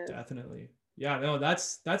closeness. Definitely. Yeah, no,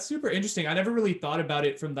 that's super interesting. I never really thought about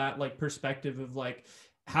it from that like perspective of like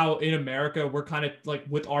how in America we're kind of like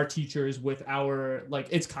with our teachers, with our like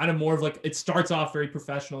it's kind of more of like it starts off very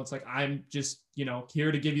professional. It's like I'm just,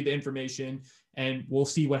 here to give you the information and we'll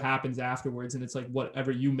see what happens afterwards, and it's like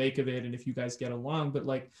whatever you make of it and if you guys get along. But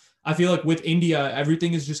like I feel like with India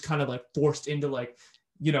everything is just kind of like forced into like,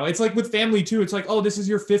 it's like with family too. It's like, oh, this is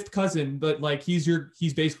your fifth cousin, but like he's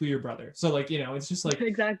basically your brother. So like, it's just like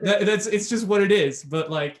Exactly. it's just what it is. But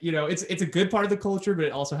like, it's a good part of the culture, but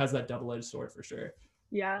it also has that double-edged sword for sure.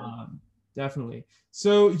 Yeah. Um, Definitely.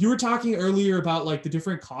 So you were talking earlier about like the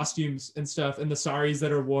different costumes and stuff and the saris that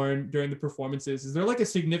are worn during the performances. Is there like a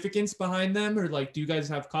significance behind them, or like do you guys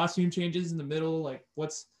have costume changes in the middle? Like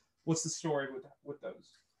what's the story with those?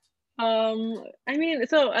 I mean,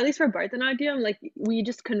 so at least for Bharatanatyam, like we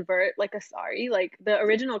just convert like a sari. Like the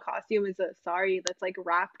original costume is a sari that's like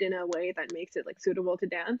wrapped in a way that makes it like suitable to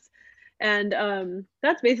dance. And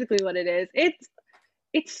that's basically what it is.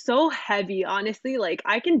 It's so heavy, honestly. Like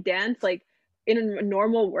I can dance like in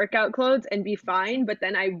normal workout clothes and be fine, but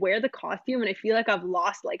then I wear the costume and I feel like I've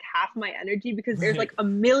lost like half my energy because there's like Right. a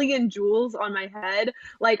million jewels on my head.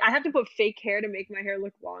 Like I have to put fake hair to make my hair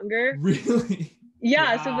look longer. Really?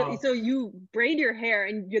 Yeah, Wow. so you braid your hair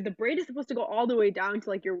and the braid is supposed to go all the way down to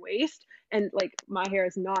like your waist, and like my hair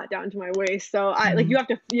is not down to my waist. So I like Mhm. you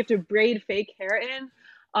have to braid fake hair in.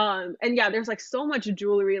 And yeah, there's like so much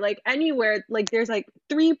jewelry. Like anywhere, like there's like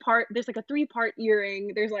a three-part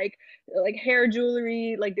earring. There's like hair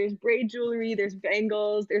jewelry, like there's braid jewelry, there's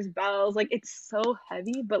bangles, there's bells. Like it's so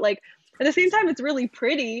heavy, but like at the same time it's really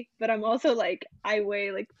pretty, but I'm also like I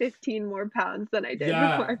weigh like 15 more pounds than I did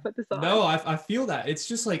before Yeah. I put this No, on. I feel that. It's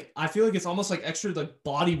just like I feel like it's almost like extra like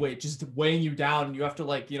body weight just weighing you down and you have to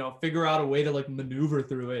like, figure out a way to like maneuver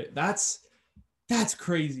through it. That's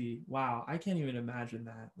crazy. Wow. I can't even imagine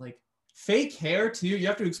that. Like fake hair too. You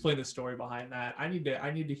have to explain the story behind that. I need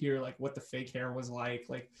to hear like what the fake hair was like.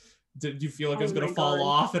 Like did you feel like it Oh was gonna my fall God.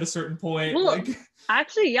 off at a certain point? Well, Like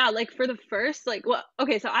actually, yeah, like for the first, like, well,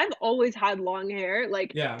 okay, so I've always had long hair,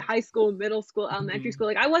 like yeah. high school, middle school, elementary Hmm. school.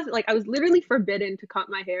 Like, I was literally forbidden to cut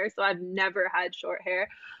my hair, so I've never had short hair.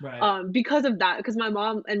 Right. Because of that, because my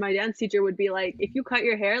mom and my dance teacher would be like, if you cut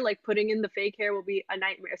your hair, like putting in the fake hair will be a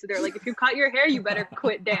nightmare. So they're like, if you cut your hair, you better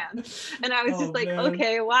quit dance. And I was just Oh like, man.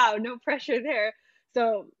 okay, wow, no pressure there.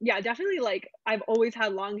 So yeah, definitely like I've always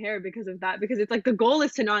had long hair because of that. Because it's like the goal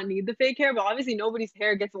is to not need the fake hair, but obviously nobody's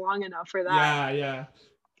hair gets long enough for that. Yeah, yeah.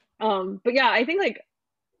 But yeah, I think like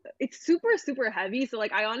it's super super heavy. So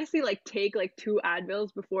like I honestly like take like two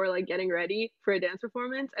Advils before like getting ready for a dance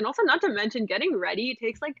performance. And also not to mention getting ready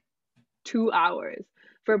takes like 2 hours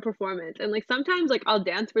for a performance. And like sometimes like I'll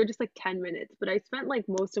dance for just like 10 minutes, but I spent like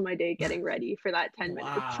most of my day getting ready for that 10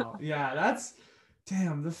 minutes. Wow. Yeah, that's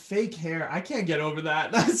damn the fake hair. I can't get over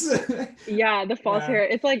that. That's Yeah, the false yeah. hair.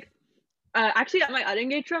 It's like actually at my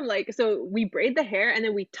engagement, like so we braid the hair and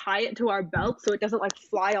then we tie it to our belt so it doesn't like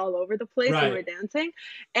fly all over the place when we're Right. dancing.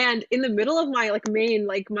 And in the middle of my like main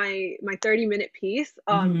like my 30-minute piece,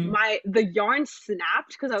 Hmm. my the yarn snapped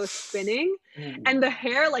because I was spinning, Ooh. and the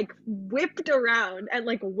hair like whipped around and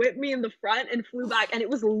like whipped me in the front and flew back, and it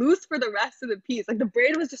was loose for the rest of the piece. Like the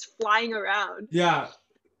braid was just flying around. Yeah.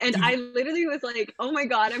 And I Dude, literally was like, "Oh my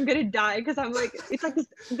God, I'm gonna die!" Because I'm like, it's like this,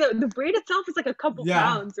 the braid itself is like a couple yeah.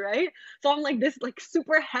 pounds, right? So I'm like, this like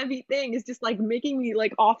super heavy thing is just like making me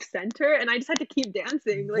like off center, and I just had to keep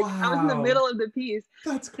dancing. Like I was in the Wow. middle of the piece,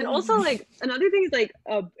 That's and also crazy. like another thing is like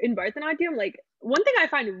in Bharatanatyam, like one thing I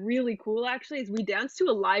find really cool actually is we dance to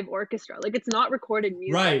a live orchestra. Like it's not recorded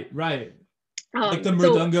music. Right, right. Like the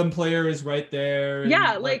So mridangam player is right there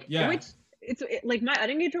yeah, and like like yeah. which like my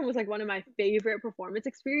engagement was like one of my favorite performance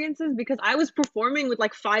experiences because I was performing with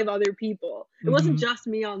like five other people. It wasn't Hmm. just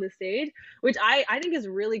me on the stage, which I think is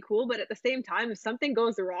really cool. But at the same time, if something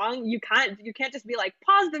goes wrong, you can't just be like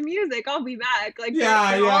pause the music, I'll be back. Like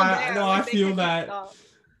Yeah, they're all yeah. there, No, I like they feel can't just that. stop.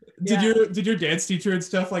 Did Yeah, your did your dance teacher and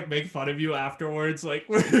stuff like make fun of you afterwards? Like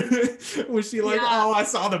was she like, yeah, "Oh, I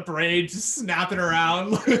saw the braid just snapping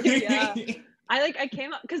around." yeah. I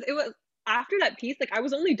came up because it was after that piece, like I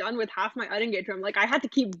was only done with half my Udengate drum. Like I had to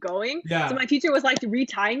keep going. So Yeah. my teacher was like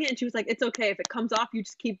retying it and she was like, it's okay. If it comes off, you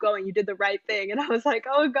just keep going. You did the right thing. And I was like,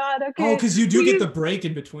 oh God, Oh, okay, because you do get please. the break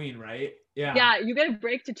in between, right? Yeah. Yeah, you get a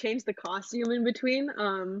break to change the costume in between.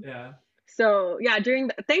 Yeah. So yeah,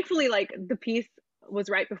 thankfully like the piece was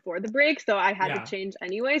right before the break, so I had to Yeah. change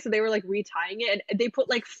anyway. So they were like retying it and they put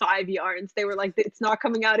like 5 yarns. They were like, it's not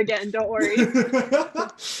coming out again, don't worry.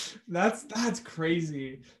 That's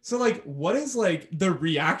crazy. So like what is like the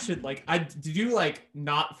reaction like I did you like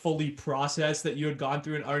not fully process that you had gone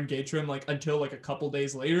through an engagement like until like a couple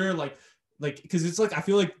days later like because it's like I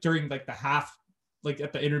feel like during like the half like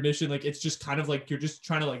at the intermission like it's just kind of like you're just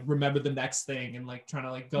trying to like remember the next thing and like trying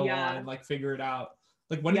to like go on Yeah, and like figure it out.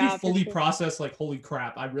 Like when did you yeah, for fully sure. process like holy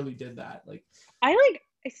crap, I really did that. Like I like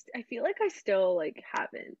I feel like I still like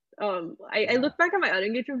haven't. I yeah. look back at my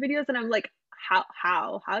engagement videos and I'm like,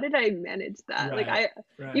 how did I manage that? Like Right. I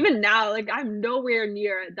Right. even now like I'm nowhere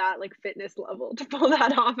near at that like fitness level to pull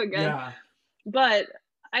that off again. Yeah. But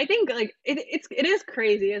I think like it is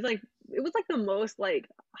crazy. It's like it was like the most like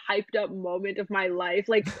hyped up moment of my life.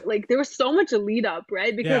 Like there was so much lead up,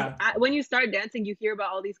 right? Because Yeah. when you start dancing, you hear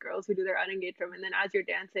about all these girls who do their unengaged drum, and then as you're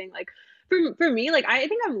dancing, like for me, like I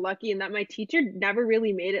think I'm lucky in that my teacher never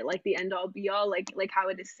really made it like the end all be all, like how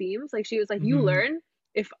it seems. Like she was like, you Hmm. learn.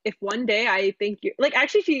 If one day I think you like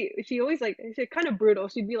actually she always like she's kind of brutal.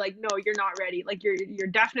 She'd be like, no, you're not ready. Like you're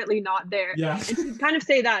definitely not there, Yeah. and she'd kind of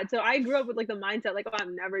say that. So I grew up with like the mindset like, oh,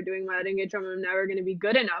 I'm never doing my engagement drum. I'm never going to be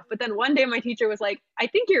good enough. But then one day my teacher was like, I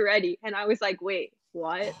think you're ready. And I was like, wait,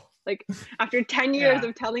 what? Like after 10 years Yeah.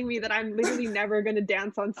 of telling me that I'm literally never going to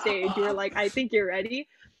dance on stage, you were like, I think you're ready.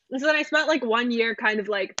 And so then I spent like 1 year kind of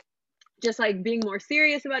like just like being more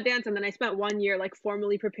serious about dance. And then I spent 1 year like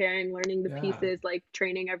formally preparing, learning the Yeah. pieces, like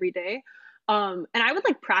training every day. And I would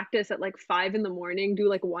like practice at like 5 in the morning, do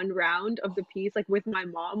like one round of the piece, like with my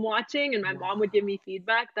mom watching, and my mom would give Wow. me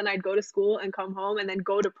feedback. Then I'd go to school and come home and then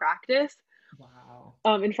go to practice Wow.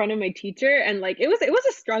 in front of my teacher. And like it was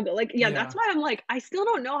a struggle. Like, yeah, that's Yeah. why I'm like, I still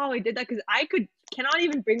don't know how I did that because cannot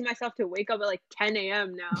even bring myself to wake up at like 10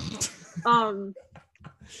 a.m. now. Um,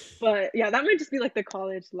 but yeah, that might just be like the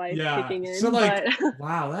college life Yeah. kicking So in. But like,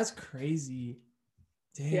 wow, that's crazy.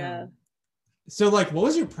 yeah. Damn. So like, what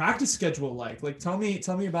was your practice schedule like? Like, tell me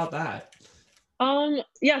about that.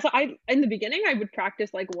 Yeah, so I in the beginning I would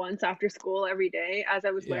practice like once after school every day as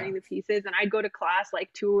I was Yeah. learning the pieces, and I'd go to class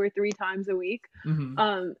like 2 or 3 times a week. Mm-hmm.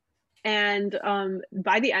 Um and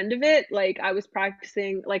by the end of it, like I was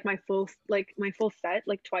practicing like my full set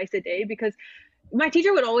like twice a day because my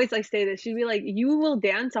teacher would always like say this. She'd be like, "You will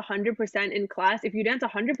dance 100% in class. If you dance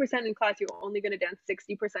 100% in class, you're only going to dance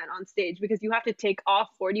 60% on stage because you have to take off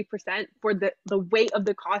 40% for the weight of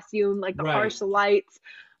the costume, like the Right. harsh lights,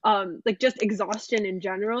 like just exhaustion in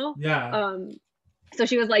general." Yeah. Um, so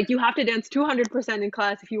she was like, "You have to dance 200% in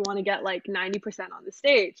class if you want to get like 90% on the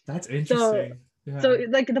stage." That's So interesting. so Yeah.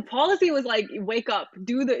 like the policy was like, wake up,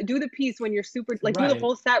 do the piece when you're super like do the Right.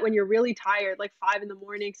 whole set when you're really tired, like 5 in the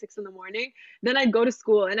morning, 6 in the morning. Then I'd go to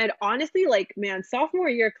school and I'd honestly like, man, sophomore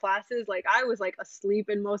year classes, like I was like asleep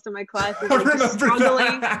in most of my classes, I like just remember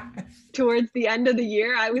struggling that. towards the end of the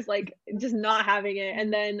year. I was like just not having it.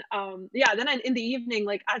 And then yeah, then in the evening,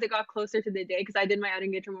 like as it got closer to the day, because I did my out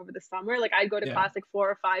engagement over the summer, like I'd go to Yeah. class like 4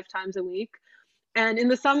 or 5 times a week. And in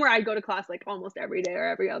the summer I'd go to class like almost every day or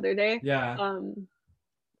every other day. Yeah.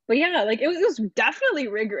 But yeah, like it was definitely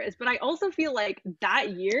rigorous, but I also feel like that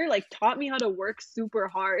year like taught me how to work super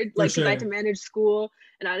hard, For like because I had to sure. manage school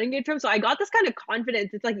and I didn't get from. So I got this kind of confidence.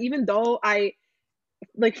 It's like even though I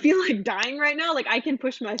like feel like dying right now, like I can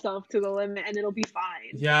push myself to the limit and it'll be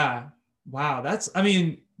fine. Yeah. Wow. That's, I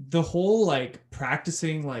mean, the whole like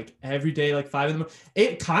practicing like every day, like 5 in the morning,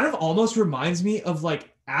 it kind of almost reminds me of like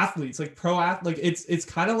athletes, like like it's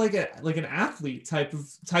kind of like an athlete type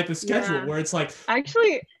of schedule Yeah. where it's like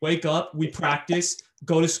Actually, wake up, we practice,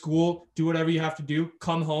 go to school, do whatever you have to do,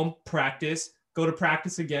 come home, practice, go to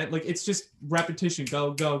practice again. Like it's just repetition,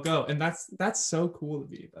 go, go, go. And that's so cool to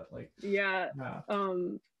me. That like, yeah. yeah.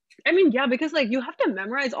 Um, I mean, yeah, because like you have to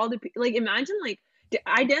memorize all like imagine like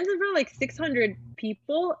I danced in front of like 600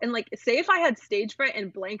 people, and like say if I had stage fright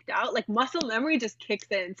and blanked out, like muscle memory just kicks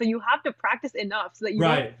in. So you have to practice enough so that you don't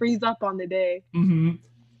Right. freeze up on the day. Mm-hmm.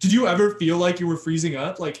 Did you ever feel like you were freezing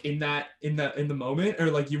up like in the moment, or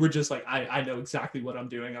like you were just like I know exactly what I'm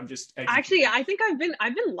doing. I'm just Actually, executing. I think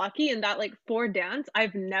I've been lucky in that like for dance,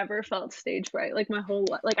 I've never felt stage fright like my whole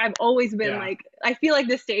life. Like I've always been Yeah. like I feel like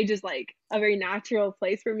this stage is like a very natural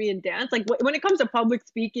place for me in dance. Like when it comes to public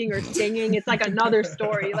speaking or singing, it's like another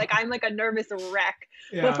story. Like I'm like a nervous wreck.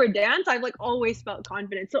 But Yeah. for dance, I've like always felt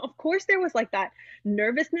confident. So of course there was like that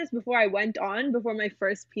nervousness before my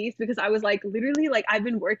first piece because I was like literally like I've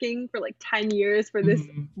been working for like 10 years for this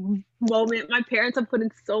Mhm. moment. My parents have put in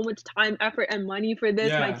so much time, effort, and money for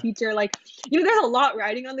this. My Yeah. teacher, like, there's a lot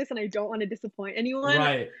riding on this, and I don't want to disappoint anyone.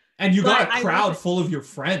 Right. And you got But a I crowd wasn't full of your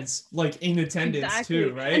friends like in attendance too, exactly,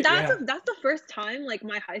 and right? that's Yeah. that's the first time like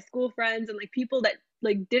my high school friends and like people that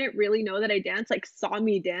like didn't really know that I dance like saw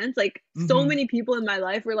me dance. Like so Mm-hmm. many people in my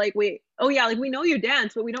life were like, "Wait, oh yeah, like we know you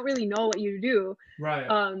dance, but we don't really know what you do." Right.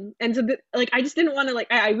 And so like I just didn't want to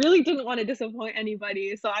like I really didn't want to disappoint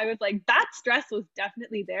anybody. So I was like that stress was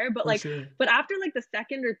definitely there, but For like sure. but after like the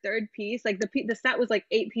second or third piece, like the set was like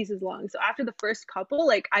 8 pieces long. So after the first couple,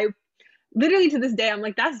 like I literally to this day I'm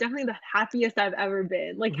like that's definitely the happiest I've ever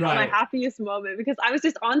been. Like my Right. happiest moment because I was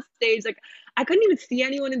just on stage like I couldn't even see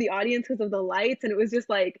anyone in the audience because of the lights and it was just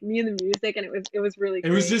like me and the music and it was really It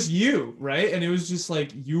was great. just you, right? And it was just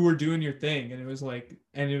like you were doing your thing, and it was like,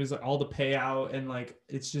 and it was like all the payout, and like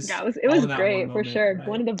it's Yeah, just it all was in that one great for moment, sure. One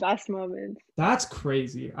right? of the best moments. That's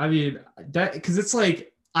crazy. I mean, that because it's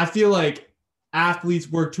like I feel like athletes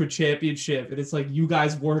work to a championship, and it's like you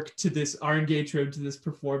guys work to this our engagement to this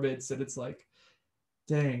performance, and it's like,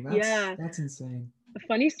 dang, Yeah. that's insane. A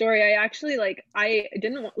funny story, I actually like I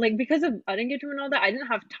didn't want like because of engagement and all that, I didn't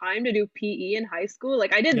have time to do PE in high school.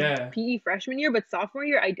 Like I did Yeah, PE freshman year, but sophomore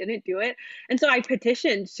year I didn't do it. And so I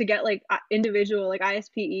petitioned to get like individual like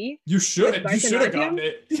ISPE with you should have gotten Bharatanatyam.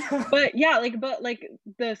 it. But yeah, but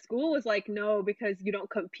the school was like, no, because you don't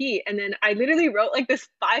compete. And then I literally wrote like this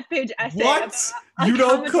 5-page essay about What? like You how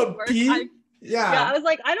don't much work I compete? Yeah, I Yeah. was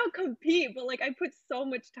like, I don't compete, but like I put so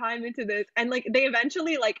much time into this. And like they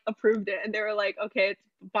eventually like approved it and they were like, okay, it's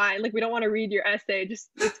fine. Like we don't want to read your essay, just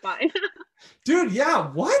it's fine. Dude, yeah,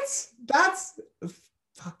 what? That's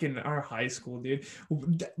fucking our high school, dude.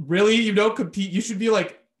 Really? You don't compete? You should be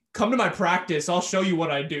like, come to my practice. I'll show you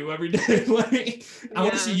what I do every day. Like, I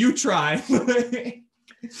want to see Yeah. you try.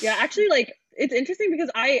 Yeah, actually like it's interesting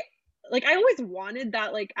because I always wanted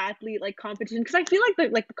that like athlete like competition because I feel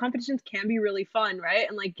like the competitions can be really fun, right?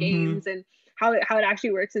 And like Hmm. games and how it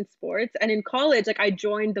actually works in sports. And in college, like I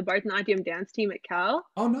joined the Bharatanatyam dance team at Cal.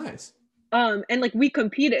 Oh, nice. And like we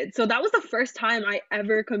competed. So that was the first time I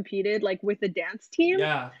ever competed like with the dance team.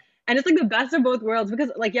 Yeah. And it's like the best of both worlds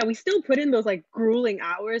because like yeah, we still put in those like grueling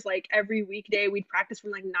hours. Like every weekday we'd practice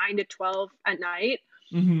from like 9 to 12 at night.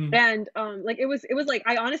 Hmm. And like it was like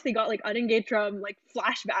I honestly got like unengaged from like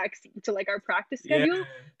flashbacks to like our practice Yeah. schedule.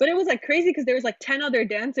 But it was like crazy because there was like 10 other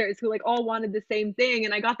dancers who like all wanted the same thing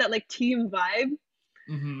and I got that like team vibe.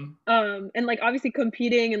 Hmm. And like obviously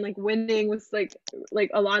competing and like winning was like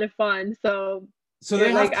a lot of fun. So So they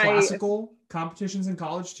it have like I classical competitions in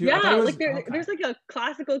college too? I thought it yeah, like was there's okay. like a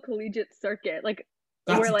classical collegiate circuit, like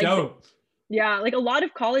That's where like dope. yeah, like a lot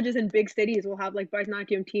of colleges in big cities will have like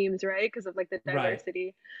Bharatanatyam teams, right? Because of like the Right.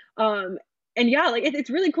 diversity. Um, and yeah, like it's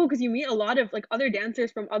really cool because you meet a lot of like other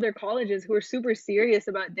dancers from other colleges who are super serious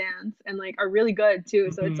about dance and like are really good too.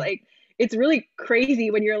 So it's Hmm. like it's really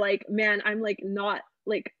crazy when you're like, man, I'm like not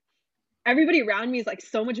like everybody around me is like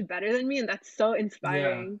so much better than me, and that's so Yeah.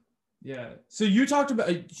 inspiring. Yeah. So you talked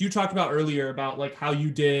about earlier about like how you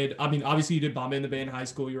did. I mean, obviously you did Bombay in the Bay in high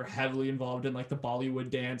school. You were heavily involved in like the Bollywood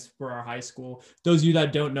dance for our high school. Those of you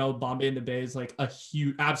that don't know, Bombay in the Bay is like a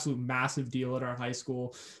huge, absolute massive deal at our high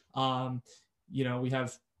school. Um, we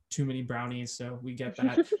have too many brownies, so we get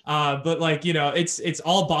that. But like, it's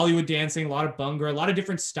all Bollywood dancing, a lot of Bhangra, a lot of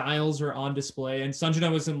different styles are on display. And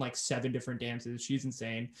Sanjana was in like 7 different dances. She's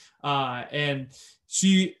insane. And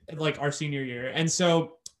she like our senior year. And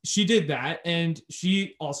so she did that and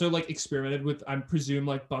she also like experimented with I presume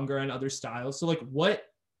like Bhangra and other styles. So like what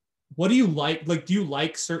do you like? Like do you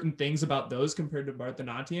like certain things about those compared to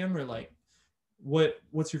Bharatanatyam or like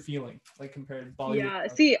what's your feeling like compared to Bollywood? Yeah,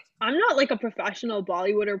 see, I'm not like a professional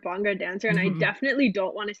Bollywood or Bhangra dancer, and I Mm-hmm. definitely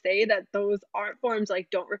don't want to say that those art forms like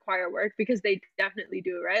don't require work because they definitely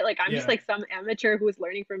do, right? Like I'm just Yeah, like some amateur who is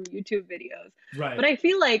learning from YouTube videos. But right. I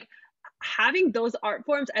feel like having those art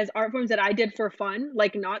forms as art forms that I did for fun,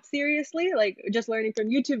 like not seriously, like just learning from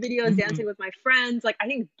YouTube videos, Mm-hmm. dancing with my friends, like I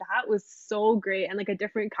think that was so great and like a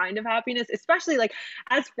different kind of happiness, especially like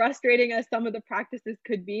as frustrating as some of the practices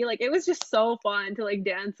could be. Like it was just so fun to like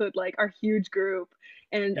dance with like our huge group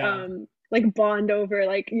and Yeah. like bond over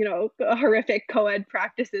like, horrific co-ed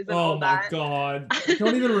practices and Oh all my that. God.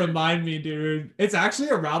 Don't even remind me, dude. It's actually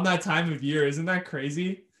around that time of year. Isn't that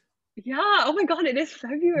crazy? Yeah, oh my God, it is Wait,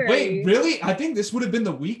 February. really? I think this would have been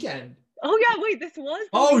the weekend. Oh yeah, wait, this was the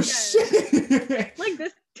Oh weekend. shit. Like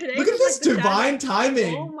this today Look at was this like the divine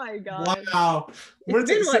Saturday. Oh timing. my God. Wow. It's What's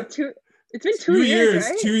been it? So, what, two? It's been 2 years, 2 years,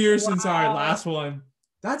 right? 2 years since our Wow. last one.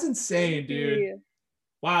 That's insane, dude. Crazy.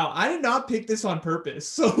 Wow. I did not pick this on purpose.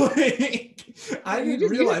 So like I You didn't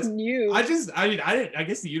just realize. knew. I mean, I didn't, I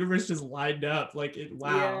guess the universe just lined up. Like it,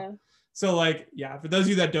 wow. Yeah. So like, yeah, for those of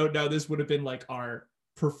you that don't know, this would have been like our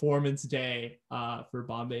performance day for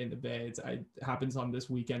Bombay in the Bay. It happens on this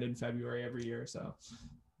weekend in February every year. So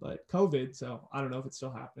but COVID, so I don't know if it's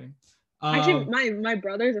still happening. Actually, Um, my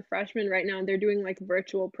brother's a freshman right now and they're doing like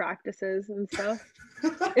virtual practices and stuff.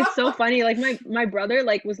 It's so funny. Like my brother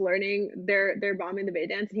like was learning their bomb in the bay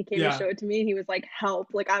dance and he came to yeah. show it to me and he was like, help.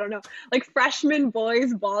 Like I don't know. Like freshman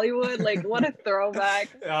boys Bollywood, like what a throwback.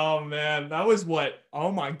 Oh man, that was what?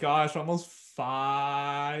 Oh my gosh, almost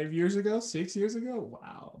 5 years ago, 6 years ago.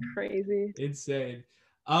 Wow, Crazy. insane.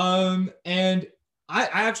 And I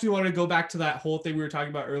actually want to go back to that whole thing we were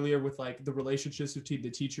talking about earlier with like the relationships between the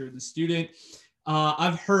teacher and the student.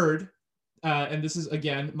 I've heard, and this is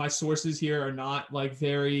again, my sources here are not like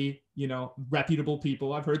very, reputable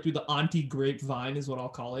people. I've heard through the auntie grapevine is what I'll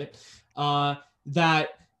call it, that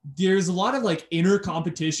there's a lot of like inner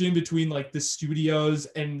competition between like the studios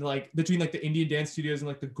and like between like the Indian dance studios and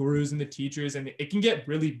like the gurus and the teachers, and it can get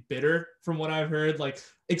really bitter from what I've heard. Like,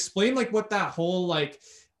 explain like what that whole like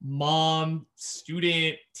mom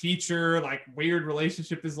student teacher like weird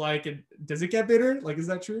relationship is like, and does it get bitter? Like, is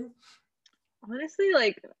that true? Honestly,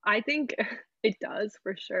 like I think it does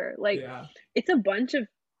for sure. Like Yeah. it's a bunch of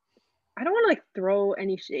I don't want to like throw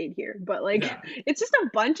any shade here, but like Yeah. it's just a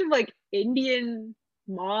bunch of like Indian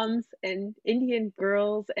moms and Indian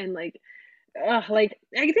girls and like like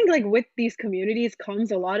I think like with these communities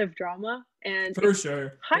comes a lot of drama, and For it's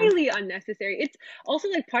sure. highly unnecessary. It's also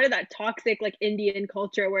like part of that toxic like Indian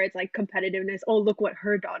culture where it's like competitiveness. Oh, look what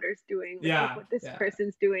her daughter's doing. Like look Yeah, what this yeah.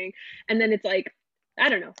 person's doing. And then it's like I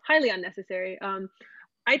don't know, highly unnecessary.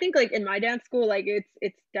 I think like in my dance school, like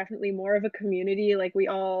it's definitely more of a community. Like we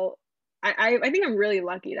all I think I'm really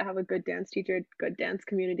lucky to have a good dance teacher, good dance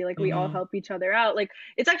community. Like we all Hmm. help each other out. Like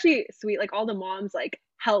it's actually sweet. Like all the moms like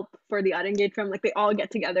help for the Engage from like they all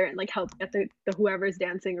get together and like help get the whoever's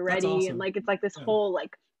dancing That's ready. And awesome. like it's like this Yeah. whole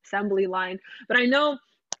like assembly line. But I know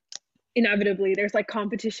inevitably there's like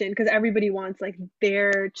competition because everybody wants like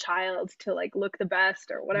their child to like look the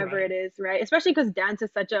best or whatever Right. it is, right? Especially because dance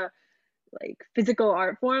is such a like physical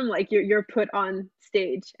art form. Like you're put on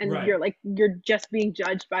stage and Right. you're just being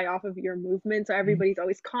judged by off of your movement, so Mhm. everybody's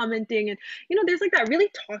always commenting. And there's like that really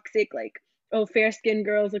toxic like, oh, fair skinned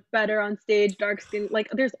girls look better on stage, dark skin, like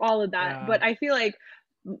there's all of that. Yeah. But I feel like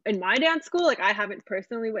in my dance school, like I haven't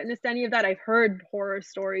personally witnessed any of that. I've heard horror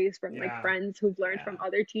stories from like Yeah. friends who've learned from Yeah.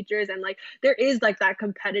 other teachers, and like there is like that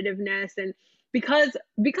competitiveness. And because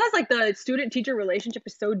like the student teacher relationship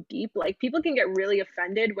is so deep, like people can get really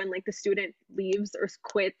offended when like the student leaves or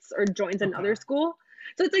quits or joins Okay. another school.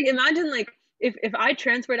 So it's like imagine like if I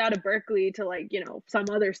transferred out of Berkeley to like some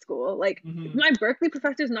other school, like Hmm. my Berkeley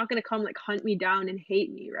professor is not going to come like hunt me down and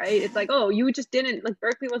hate me, right? It's like, oh, you just didn't like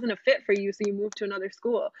Berkeley wasn't a fit for you, so you moved to another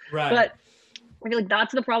school. Right. But I feel like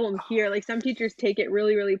that's the problem here. Like some teachers take it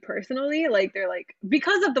really, really personally. Like they're like,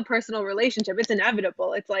 because of the personal relationship, it's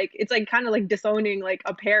inevitable. It's like kind of like disowning like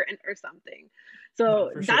a parent or something. No,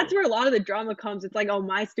 So for that's sure. where a lot of the drama comes. It's like, oh,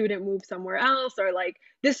 my student moved somewhere else, or like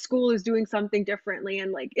this school is doing something differently.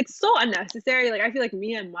 And like it's so unnecessary. Like I feel like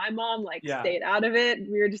me and my mom like Yeah. stayed out of it.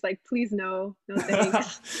 We were just like, please no, no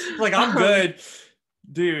thanks. Like I'm Um, good.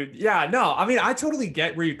 Dude, yeah, no, I mean, I totally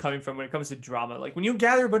get where you're coming from when it comes to drama. Like when you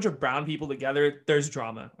gather a bunch of brown people together, there's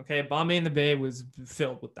drama. Okay. Bombay in the Bay was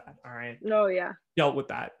filled with that. All right. oh yeah. Dealt with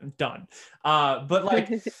that. I'm done. But like,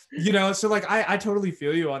 so like I totally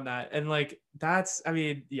feel you on that. And like that's I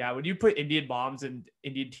mean, yeah, when you put Indian moms and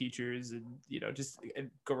Indian teachers and just and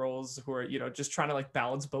girls who are, just trying to like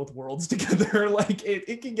balance both worlds together, like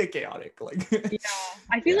it can get chaotic. Like Yeah.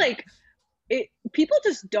 I feel yeah. like people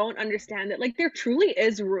just don't understand that like there truly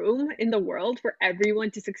is room in the world for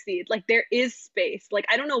everyone to succeed. Like there is space. Like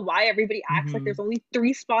I don't know why everybody acts like Hmm. there's only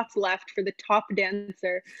 3 spots left for the top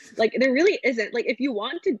dancer. Like there really isn't. Like if you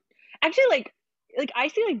want to actually like I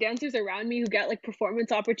see like dancers around me who get like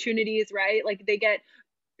performance opportunities, right? Like they get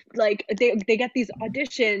like they get these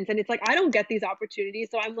auditions, and it's like I don't get these opportunities,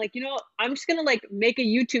 so I'm like, I'm just gonna like make a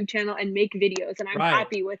YouTube channel and make videos, and I'm Right.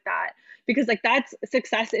 happy with that because like that's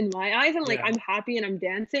success in my eyes, and like Yeah. I'm happy and I'm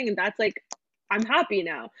dancing, and that's like I'm happy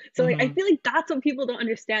now. So like I Hmm. feel like that's what people don't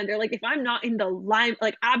understand. They're like, if I'm not in the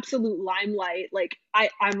like absolute limelight, like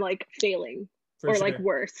I'm like failing For or like sure.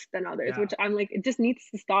 worse than others, Yeah. which I'm like, it just needs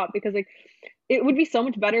to stop because like it would be so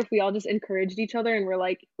much better if we all just encouraged each other and we're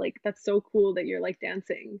like that's so cool that you're like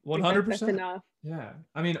dancing. Like that's 100%. enough. Yeah.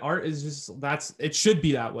 I mean, art is just it should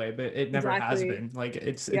be that way, but it never has Exactly. been. Like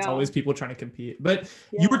it's Yeah. always people trying to compete. But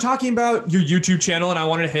you were Yeah. talking about your YouTube channel and I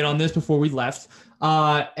wanted to hit on this before we left.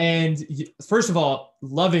 First of all,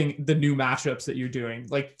 loving the new mashups that you're doing.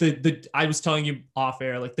 Like the I was telling you off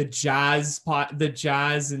air, like the jazz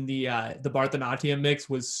and the Bharatanatyam mix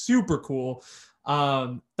was super cool.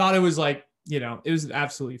 Thought it was like, it was an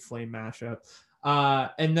absolutely flame mashup.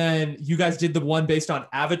 And then you guys did the one based on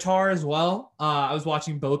Avatar as well. I was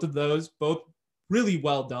watching both of those, both really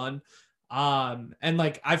well done. And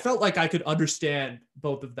like I felt like I could understand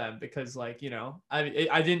both of them because like,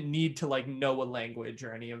 I didn't need to like know a language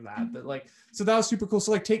or any of that. But like, so that was super cool.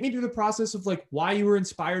 So like take me through the process of like why you were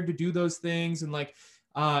inspired to do those things and like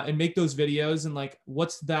and make those videos and like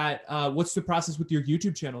what's the process with your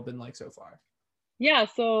YouTube channel been like so far? Yeah,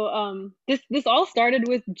 so this all started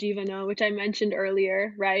with Jivana, which I mentioned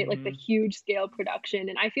earlier, right? Like the Hmm. huge scale production.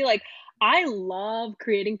 And I feel like I love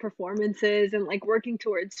creating performances and like working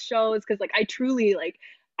towards shows because like I truly like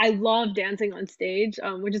I love dancing on stage,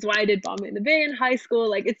 which is why I did Bombay in the Bay in high school.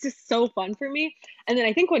 Like it's just so fun for me. And then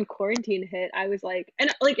I think when quarantine hit, I was like,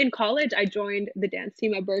 and like in college, I joined the dance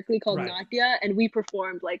team at Berkeley called Right. Natya, and we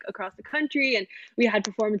performed like across the country. And we had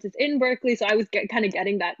performances in Berkeley, so I was kind of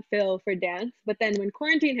getting that feel for dance. But then when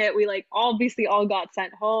quarantine hit, we like obviously all got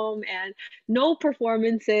sent home and no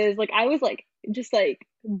performances. Like I was like just like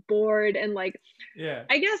bored and like Yeah.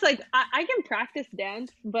 I guess like I can practice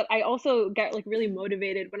dance, but I also get like really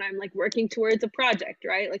motivated when I'm like working towards a project,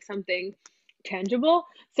 right? Like something tangible.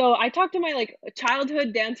 So I talked to my like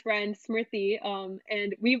childhood dance friend Smriti,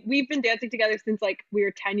 and we've been dancing together since like we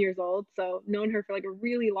were 10 years old. So known her for like a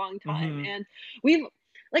really long time. Hmm. And we've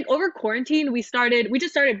like over quarantine this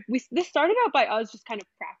started out by us just kind of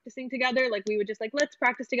practicing together. Like we would just like let's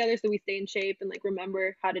practice together so we stay in shape and like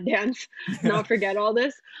remember how to dance, Yeah. not forget all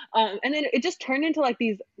this. And then it just turned into like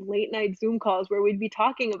these late night Zoom calls where we'd be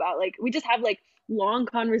talking about like we just have like long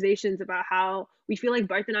conversations about how we feel like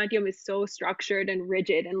Bharatanatyam is so structured and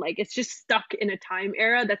rigid and like it's just stuck in a time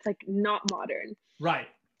era that's like not modern. Right.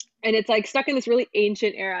 And it's like stuck in this really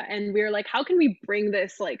ancient era. And we are like, how can we bring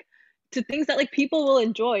this like to things that like people will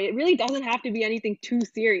enjoy? It really doesn't have to be anything too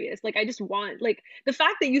serious. Like I just want like the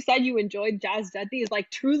fact that you said you enjoyed Jazz Jati is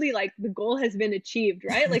like truly like the goal has been achieved,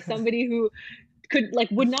 right? Like somebody who could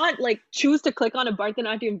like would not like choose to click on a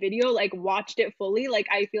Bharatanatyam video, like watched it fully. Like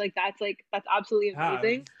I feel like that's absolutely Yeah,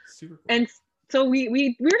 amazing. super cool. And so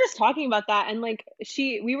we were just talking about that, and like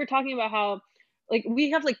we were talking about how like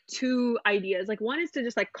we have like two ideas. Like one is to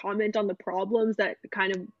just like comment on the problems that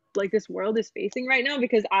kind of like this world is facing right now,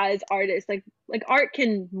 because as artists like art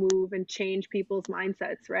can move and change people's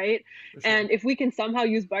mindsets, right? For sure. And if we can somehow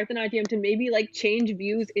use Bharatanatyam to maybe like change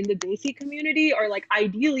views in the Desi community, or like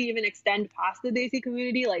ideally even extend past the Desi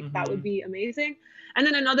community, like that would Hmm. be amazing. And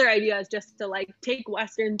then another idea is just to like take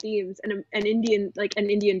Western themes and an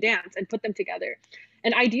Indian dance and put them together.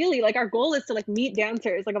 And ideally, like our goal is to like meet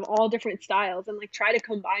dancers like of all different styles and like try to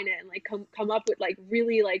combine it and like come up with like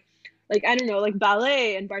really like I don't know, like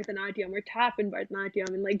ballet and Bharatanatyam or tap and Bharatanatyam,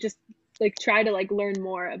 and like just like try to like learn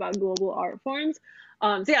more about global art forms.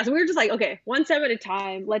 So yeah, so we were just like, okay, one step at a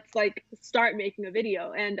time. Let's like start making a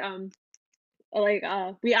video. And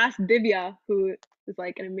we asked Divya, who is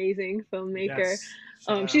like an amazing filmmaker. Yes.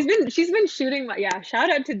 Shout out. She's been shooting my, yeah, shout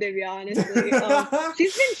out to Divya, honestly.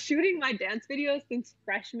 She's been shooting my dance videos since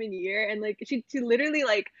freshman year, and like she literally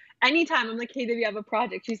like anytime I'm like, hey Divya, I have a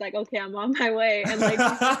project, she's like, okay, I'm on my way. And like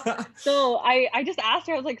so I just asked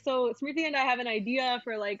her, I was like, so Smriti and I have an idea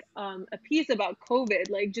for like a piece about COVID,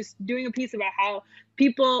 like just doing a piece about how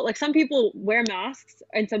people like some people wear masks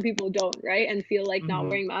and some people don't, right? And feel like not Hmm.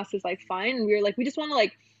 wearing masks is like fine. And we were like, we just want to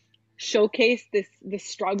like showcase this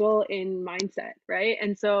struggle in mindset, right?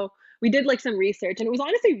 And so we did like some research, and it was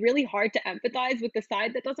honestly really hard to empathize with the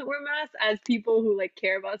side that doesn't wear masks as people who like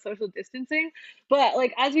care about social distancing. But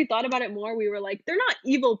like as we thought about it more, we were like, they're not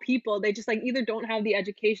evil people, they just like either don't have the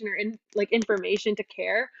education or information to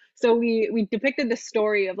care. So we depicted the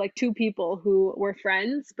story of like two people who were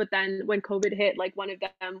friends, but then when COVID hit, like one of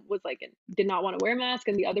them was like did not want to wear a mask,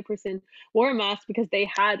 and the other person wore a mask because they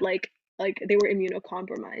had like they were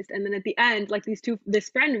immunocompromised. And then at the end, like this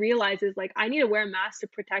friend realizes like I need to wear a mask to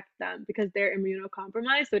protect them because they're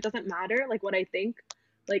immunocompromised, so it doesn't matter like what I think,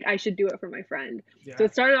 like I should do it for my friend. So Yeah.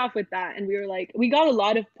 it started off with that, and we were like we got a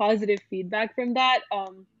lot of positive feedback from that,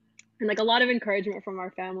 and like a lot of encouragement from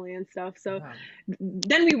our family and stuff. So Yeah.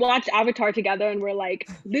 then we watched Avatar together, and we're like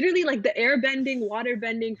literally like the air bending, water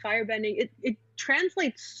bending, fire bending, it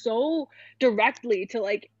translates so directly to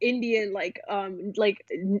like Indian like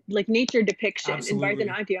nature depiction in Absolutely.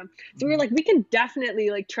 Bharatanatyam. So we were Hmm. like, we can definitely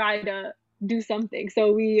like try to do something.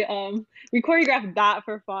 So we choreographed that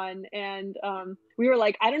for fun, and we were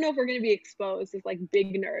like, I don't know if we're gonna be exposed as like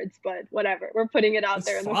big nerds, but whatever. We're putting it out It's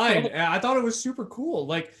there in the fine. world. I thought it was super cool.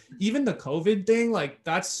 Like even the COVID thing, like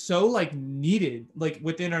that's so like needed like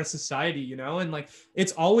within our society, you know? And like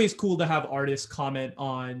it's always cool to have artists comment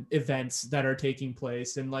on events that are taking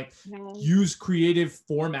place and like Yeah. use creative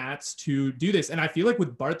formats to do this. And I feel like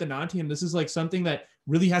with Bharatanatyam, this is like something that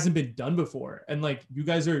really hasn't been done before. And like you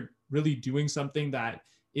guys are really doing something that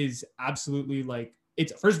is absolutely like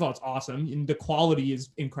it's first of all, it's awesome and the quality is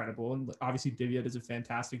incredible. And obviously Divya does a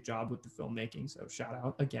fantastic job with the filmmaking. So shout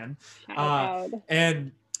out again. Shout Uh, out.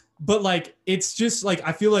 and, but like, it's just like,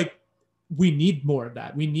 I feel like we need more of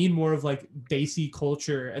that. We need more of like Desi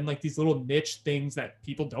culture and like these little niche things that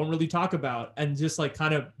people don't really talk about and just like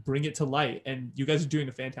kind of bring it to light. And you guys are doing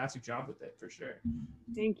a fantastic job with it for sure.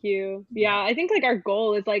 Thank you. Yeah. Yeah, I think like our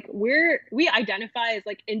goal is like we identify as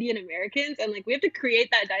like Indian Americans, and like we have to create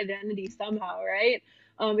that identity somehow, right?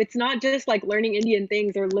 It's not just like learning Indian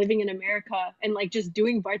things or living in America and like just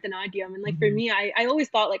doing Bharatanatyam. And like for Mm-hmm. me, I always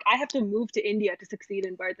thought like I have to move to India to succeed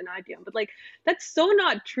in Bharatanatyam. But like that's so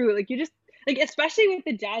not true. Like you just like especially with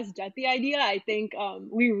the jazz jati idea, I think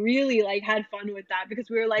we really like had fun with that, because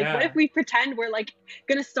we were like, what if Yeah, we pretend we're like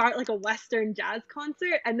gonna start like a Western jazz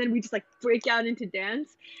concert, and then we just like break out into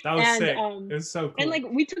dance. that was and sick. um It was so and cool. like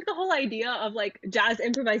we took the whole idea of like jazz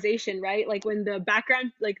improvisation, right? Like when the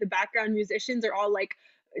background musicians are all like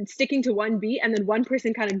sticking to one beat and then one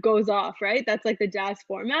person kind of goes off, right? That's like the jazz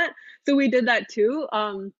format. So we did that too.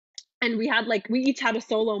 And we each had a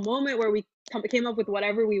solo moment where we came up with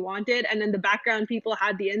whatever we wanted, and then the background people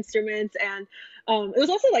had the instruments. And it was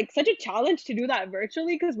also like such a challenge to do that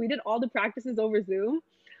virtually because we did all the practices over Zoom.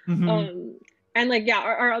 Hmm. um and like, yeah,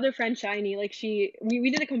 our other friend Shiny, like we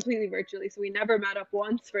did it completely virtually, so we never met up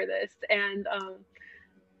once for this. And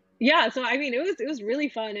yeah, so I mean, it was really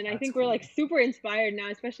fun, and I That's think we're like cool. super inspired now,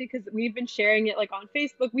 especially because we've been sharing it like on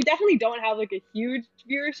Facebook. We definitely don't have like a huge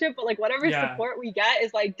viewership, but like whatever Yeah. support we get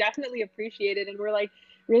is like definitely appreciated, and we're like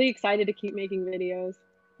really excited to keep making videos.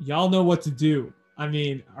 Y'all know what to do. I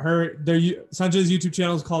mean, Sanjay's YouTube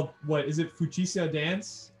channel is called, what is it? Fuchsia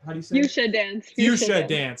Dance? How do you say it? Fuchsia dance, fuchsia Fuchsia dance.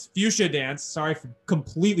 Dance. Fuchsia Dance. Sorry for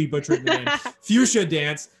completely butchering the name. Fuchsia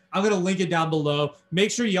Dance. I'm going to link it down below.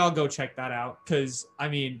 Make sure y'all go check that out because, I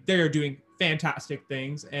mean, they are doing fantastic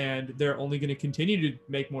things and they're only going to continue to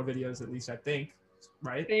make more videos, at least I think.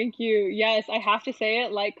 Right? Thank you. Yes, I have to say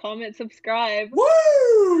it. Like, comment, subscribe.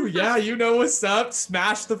 Woo! Yeah, you know what's up.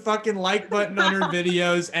 Smash the fucking like button on her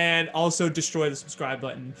videos and also destroy the subscribe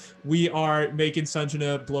button. We are making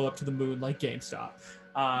Sanjana blow up to the moon like GameStop.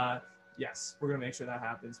 Yes, we're gonna make sure that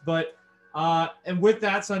happens. But and with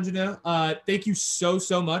that, Sanjana, thank you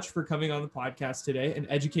so much for coming on the podcast today and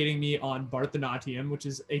educating me on Bharatanatyam, which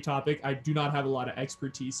is a topic I do not have a lot of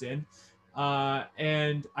expertise in.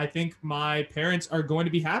 And I think my parents are going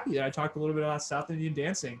to be happy that I talked a little bit about South Indian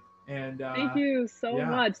dancing. And Thank you so yeah,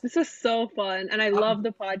 much. This was so fun, and I love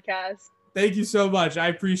the podcast. thank you so much. I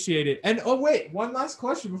appreciate it. And oh wait, one last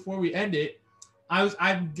question before we end it.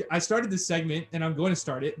 I started this segment, and I'm going to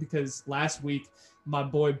start it because last week my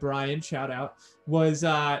boy Brian, shout out, was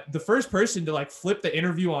the first person to like flip the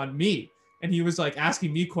interview on me, and he was like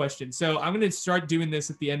asking me questions. So I'm going to start doing this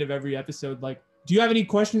at the end of every episode. Like, do you have any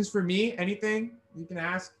questions for me? Anything you can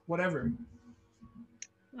ask? Whatever.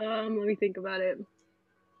 Let me think about it.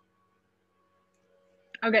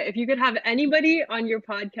 Okay, if you could have anybody on your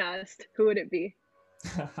podcast, who would it be?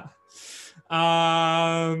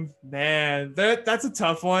 Man, that's a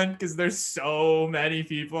tough one because there's so many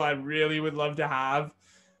people I really would love to have.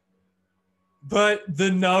 But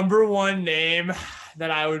the number one name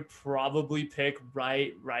that I would probably pick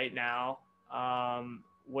right now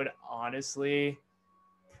would honestly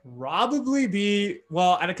probably be,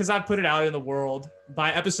 well, because I've put it out in the world.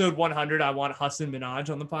 By episode 100, I want Hassan Minaj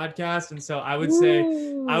on the podcast, and so I would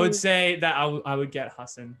say that I would get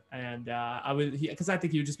Hassan, and because I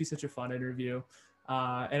think he would just be such a fun interview,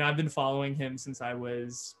 and I've been following him since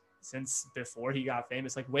before he got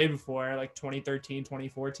famous, like way before, like 2013,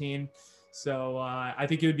 2014. So I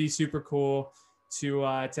think it would be super cool to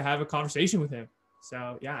have a conversation with him.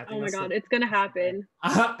 So yeah, I think oh my God, it's gonna happen.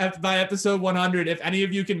 by episode 100. If any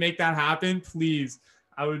of you can make that happen, please.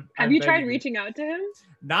 Have you tried reaching out to him?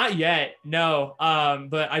 Not yet, no.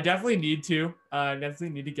 But I definitely need to.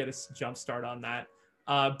 Definitely need to get a jump start on that.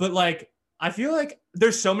 But like, I feel like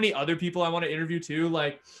there's so many other people I want to interview too.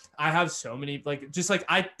 Like, I have so many, like, just like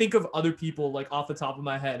I think of other people like off the top of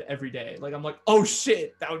my head every day. Like, I'm like, oh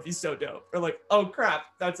shit, that would be so dope. Or like, oh crap,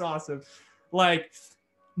 that's awesome. Like,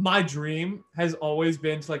 my dream has always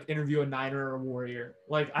been to like interview a Niner or a Warrior.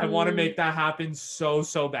 Like, I want to make that happen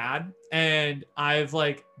so bad. And I've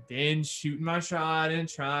like been shooting my shot and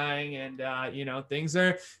trying, and you know, things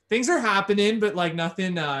are happening, but like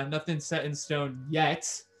nothing set in stone yet.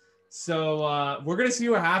 So we're gonna see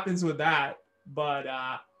what happens with that. But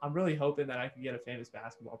I'm really hoping that I can get a famous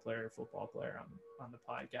basketball player or football player on the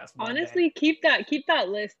podcast. Honestly, keep that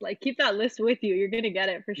list. Like, keep that list with you. You're gonna get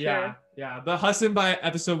it for sure. Yeah. But Hassan by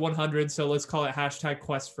episode 100. So let's call it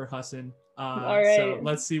 #quest for Hassan. All right. So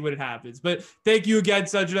let's see what happens. But thank you again,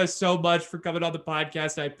 Sanjana, so much for coming on the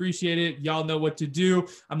podcast. I appreciate it. Y'all know what to do.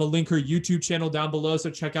 I'm gonna link her YouTube channel down below, so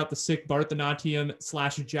check out the sick Bharatanatyam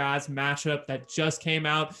 /jazz mashup that just came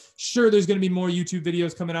out. Sure, there's gonna be more YouTube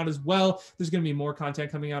videos coming out as well. There's gonna be more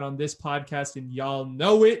content coming out on this podcast, and y'all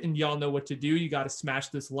know it, and y'all know what to do. You got to smash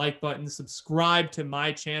this like button, subscribe to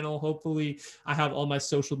my channel. Hopefully, I have all my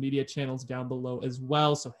social media channels down below as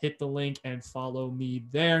well, so hit the link and follow me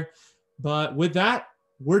there. But with that,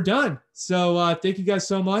 we're done. So thank you guys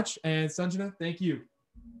so much. And Sanjana, thank you.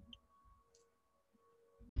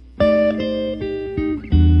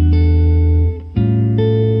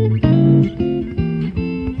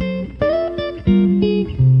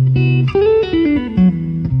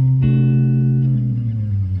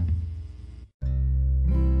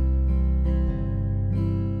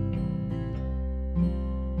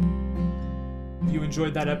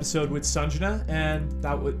 Enjoyed that episode with Sanjana, and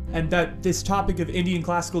that this topic of Indian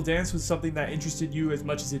classical dance was something that interested you as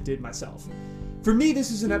much as it did myself. For me, this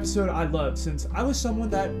is an episode I love since I was someone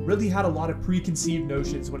that really had a lot of preconceived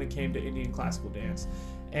notions when it came to Indian classical dance.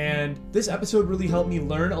 And this episode really helped me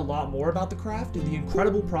learn a lot more about the craft and the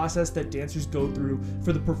incredible process that dancers go through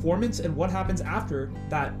for the performance and what happens after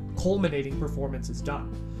that culminating performance is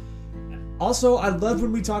done. Also, I loved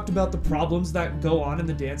when we talked about the problems that go on in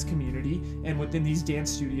the dance community and within these dance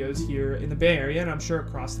studios here in the Bay Area, and I'm sure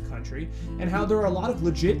across the country, and how there are a lot of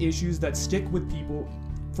legit issues that stick with people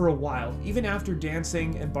for a while, even after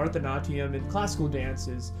dancing and Bharatanatyam and classical dance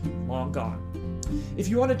is long gone. If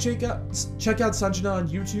you want to check out Sanjana on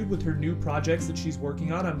YouTube with her new projects that she's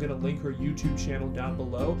working on, I'm going to link her YouTube channel down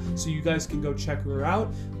below so you guys can go check her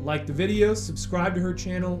out, like the videos, subscribe to her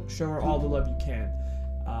channel, show her all the love you can.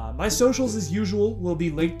 My socials, as usual, will be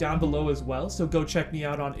linked down below as well, so go check me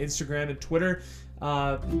out on Instagram and Twitter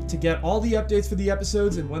to get all the updates for the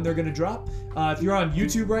episodes and when they're going to drop. If you're on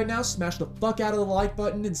YouTube right now, smash the fuck out of the like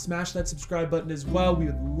button and smash that subscribe button as well. We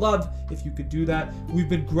would love if you could do that. We've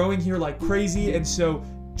been growing here like crazy, and so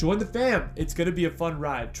join the fam. It's going to be a fun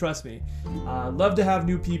ride, trust me. Love to have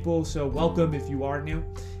new people, so welcome if you are new.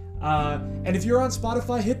 And if you're on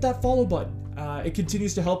Spotify, hit that follow button. It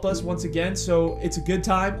continues to help us once again, so it's a good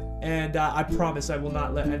time, and I promise I will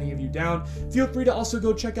not let any of you down. Feel free to also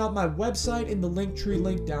go check out my website in the Linktree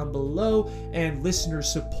link down below, and listener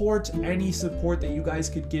support. Any support that you guys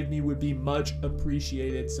could give me would be much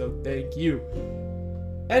appreciated, so thank you.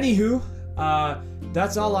 Anywho,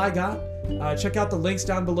 that's all I got. Check out the links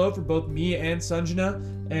down below for both me and Sanjana,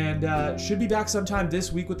 and should be back sometime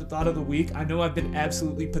this week with the thought of the week. I know I've been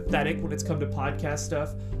absolutely pathetic when it's come to podcast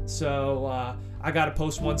stuff, so I gotta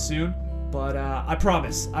post one soon, but I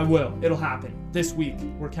promise I will. It'll happen this week.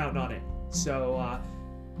 We're counting on it. So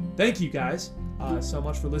thank you guys so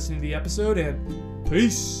much for listening to the episode, and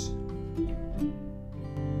peace.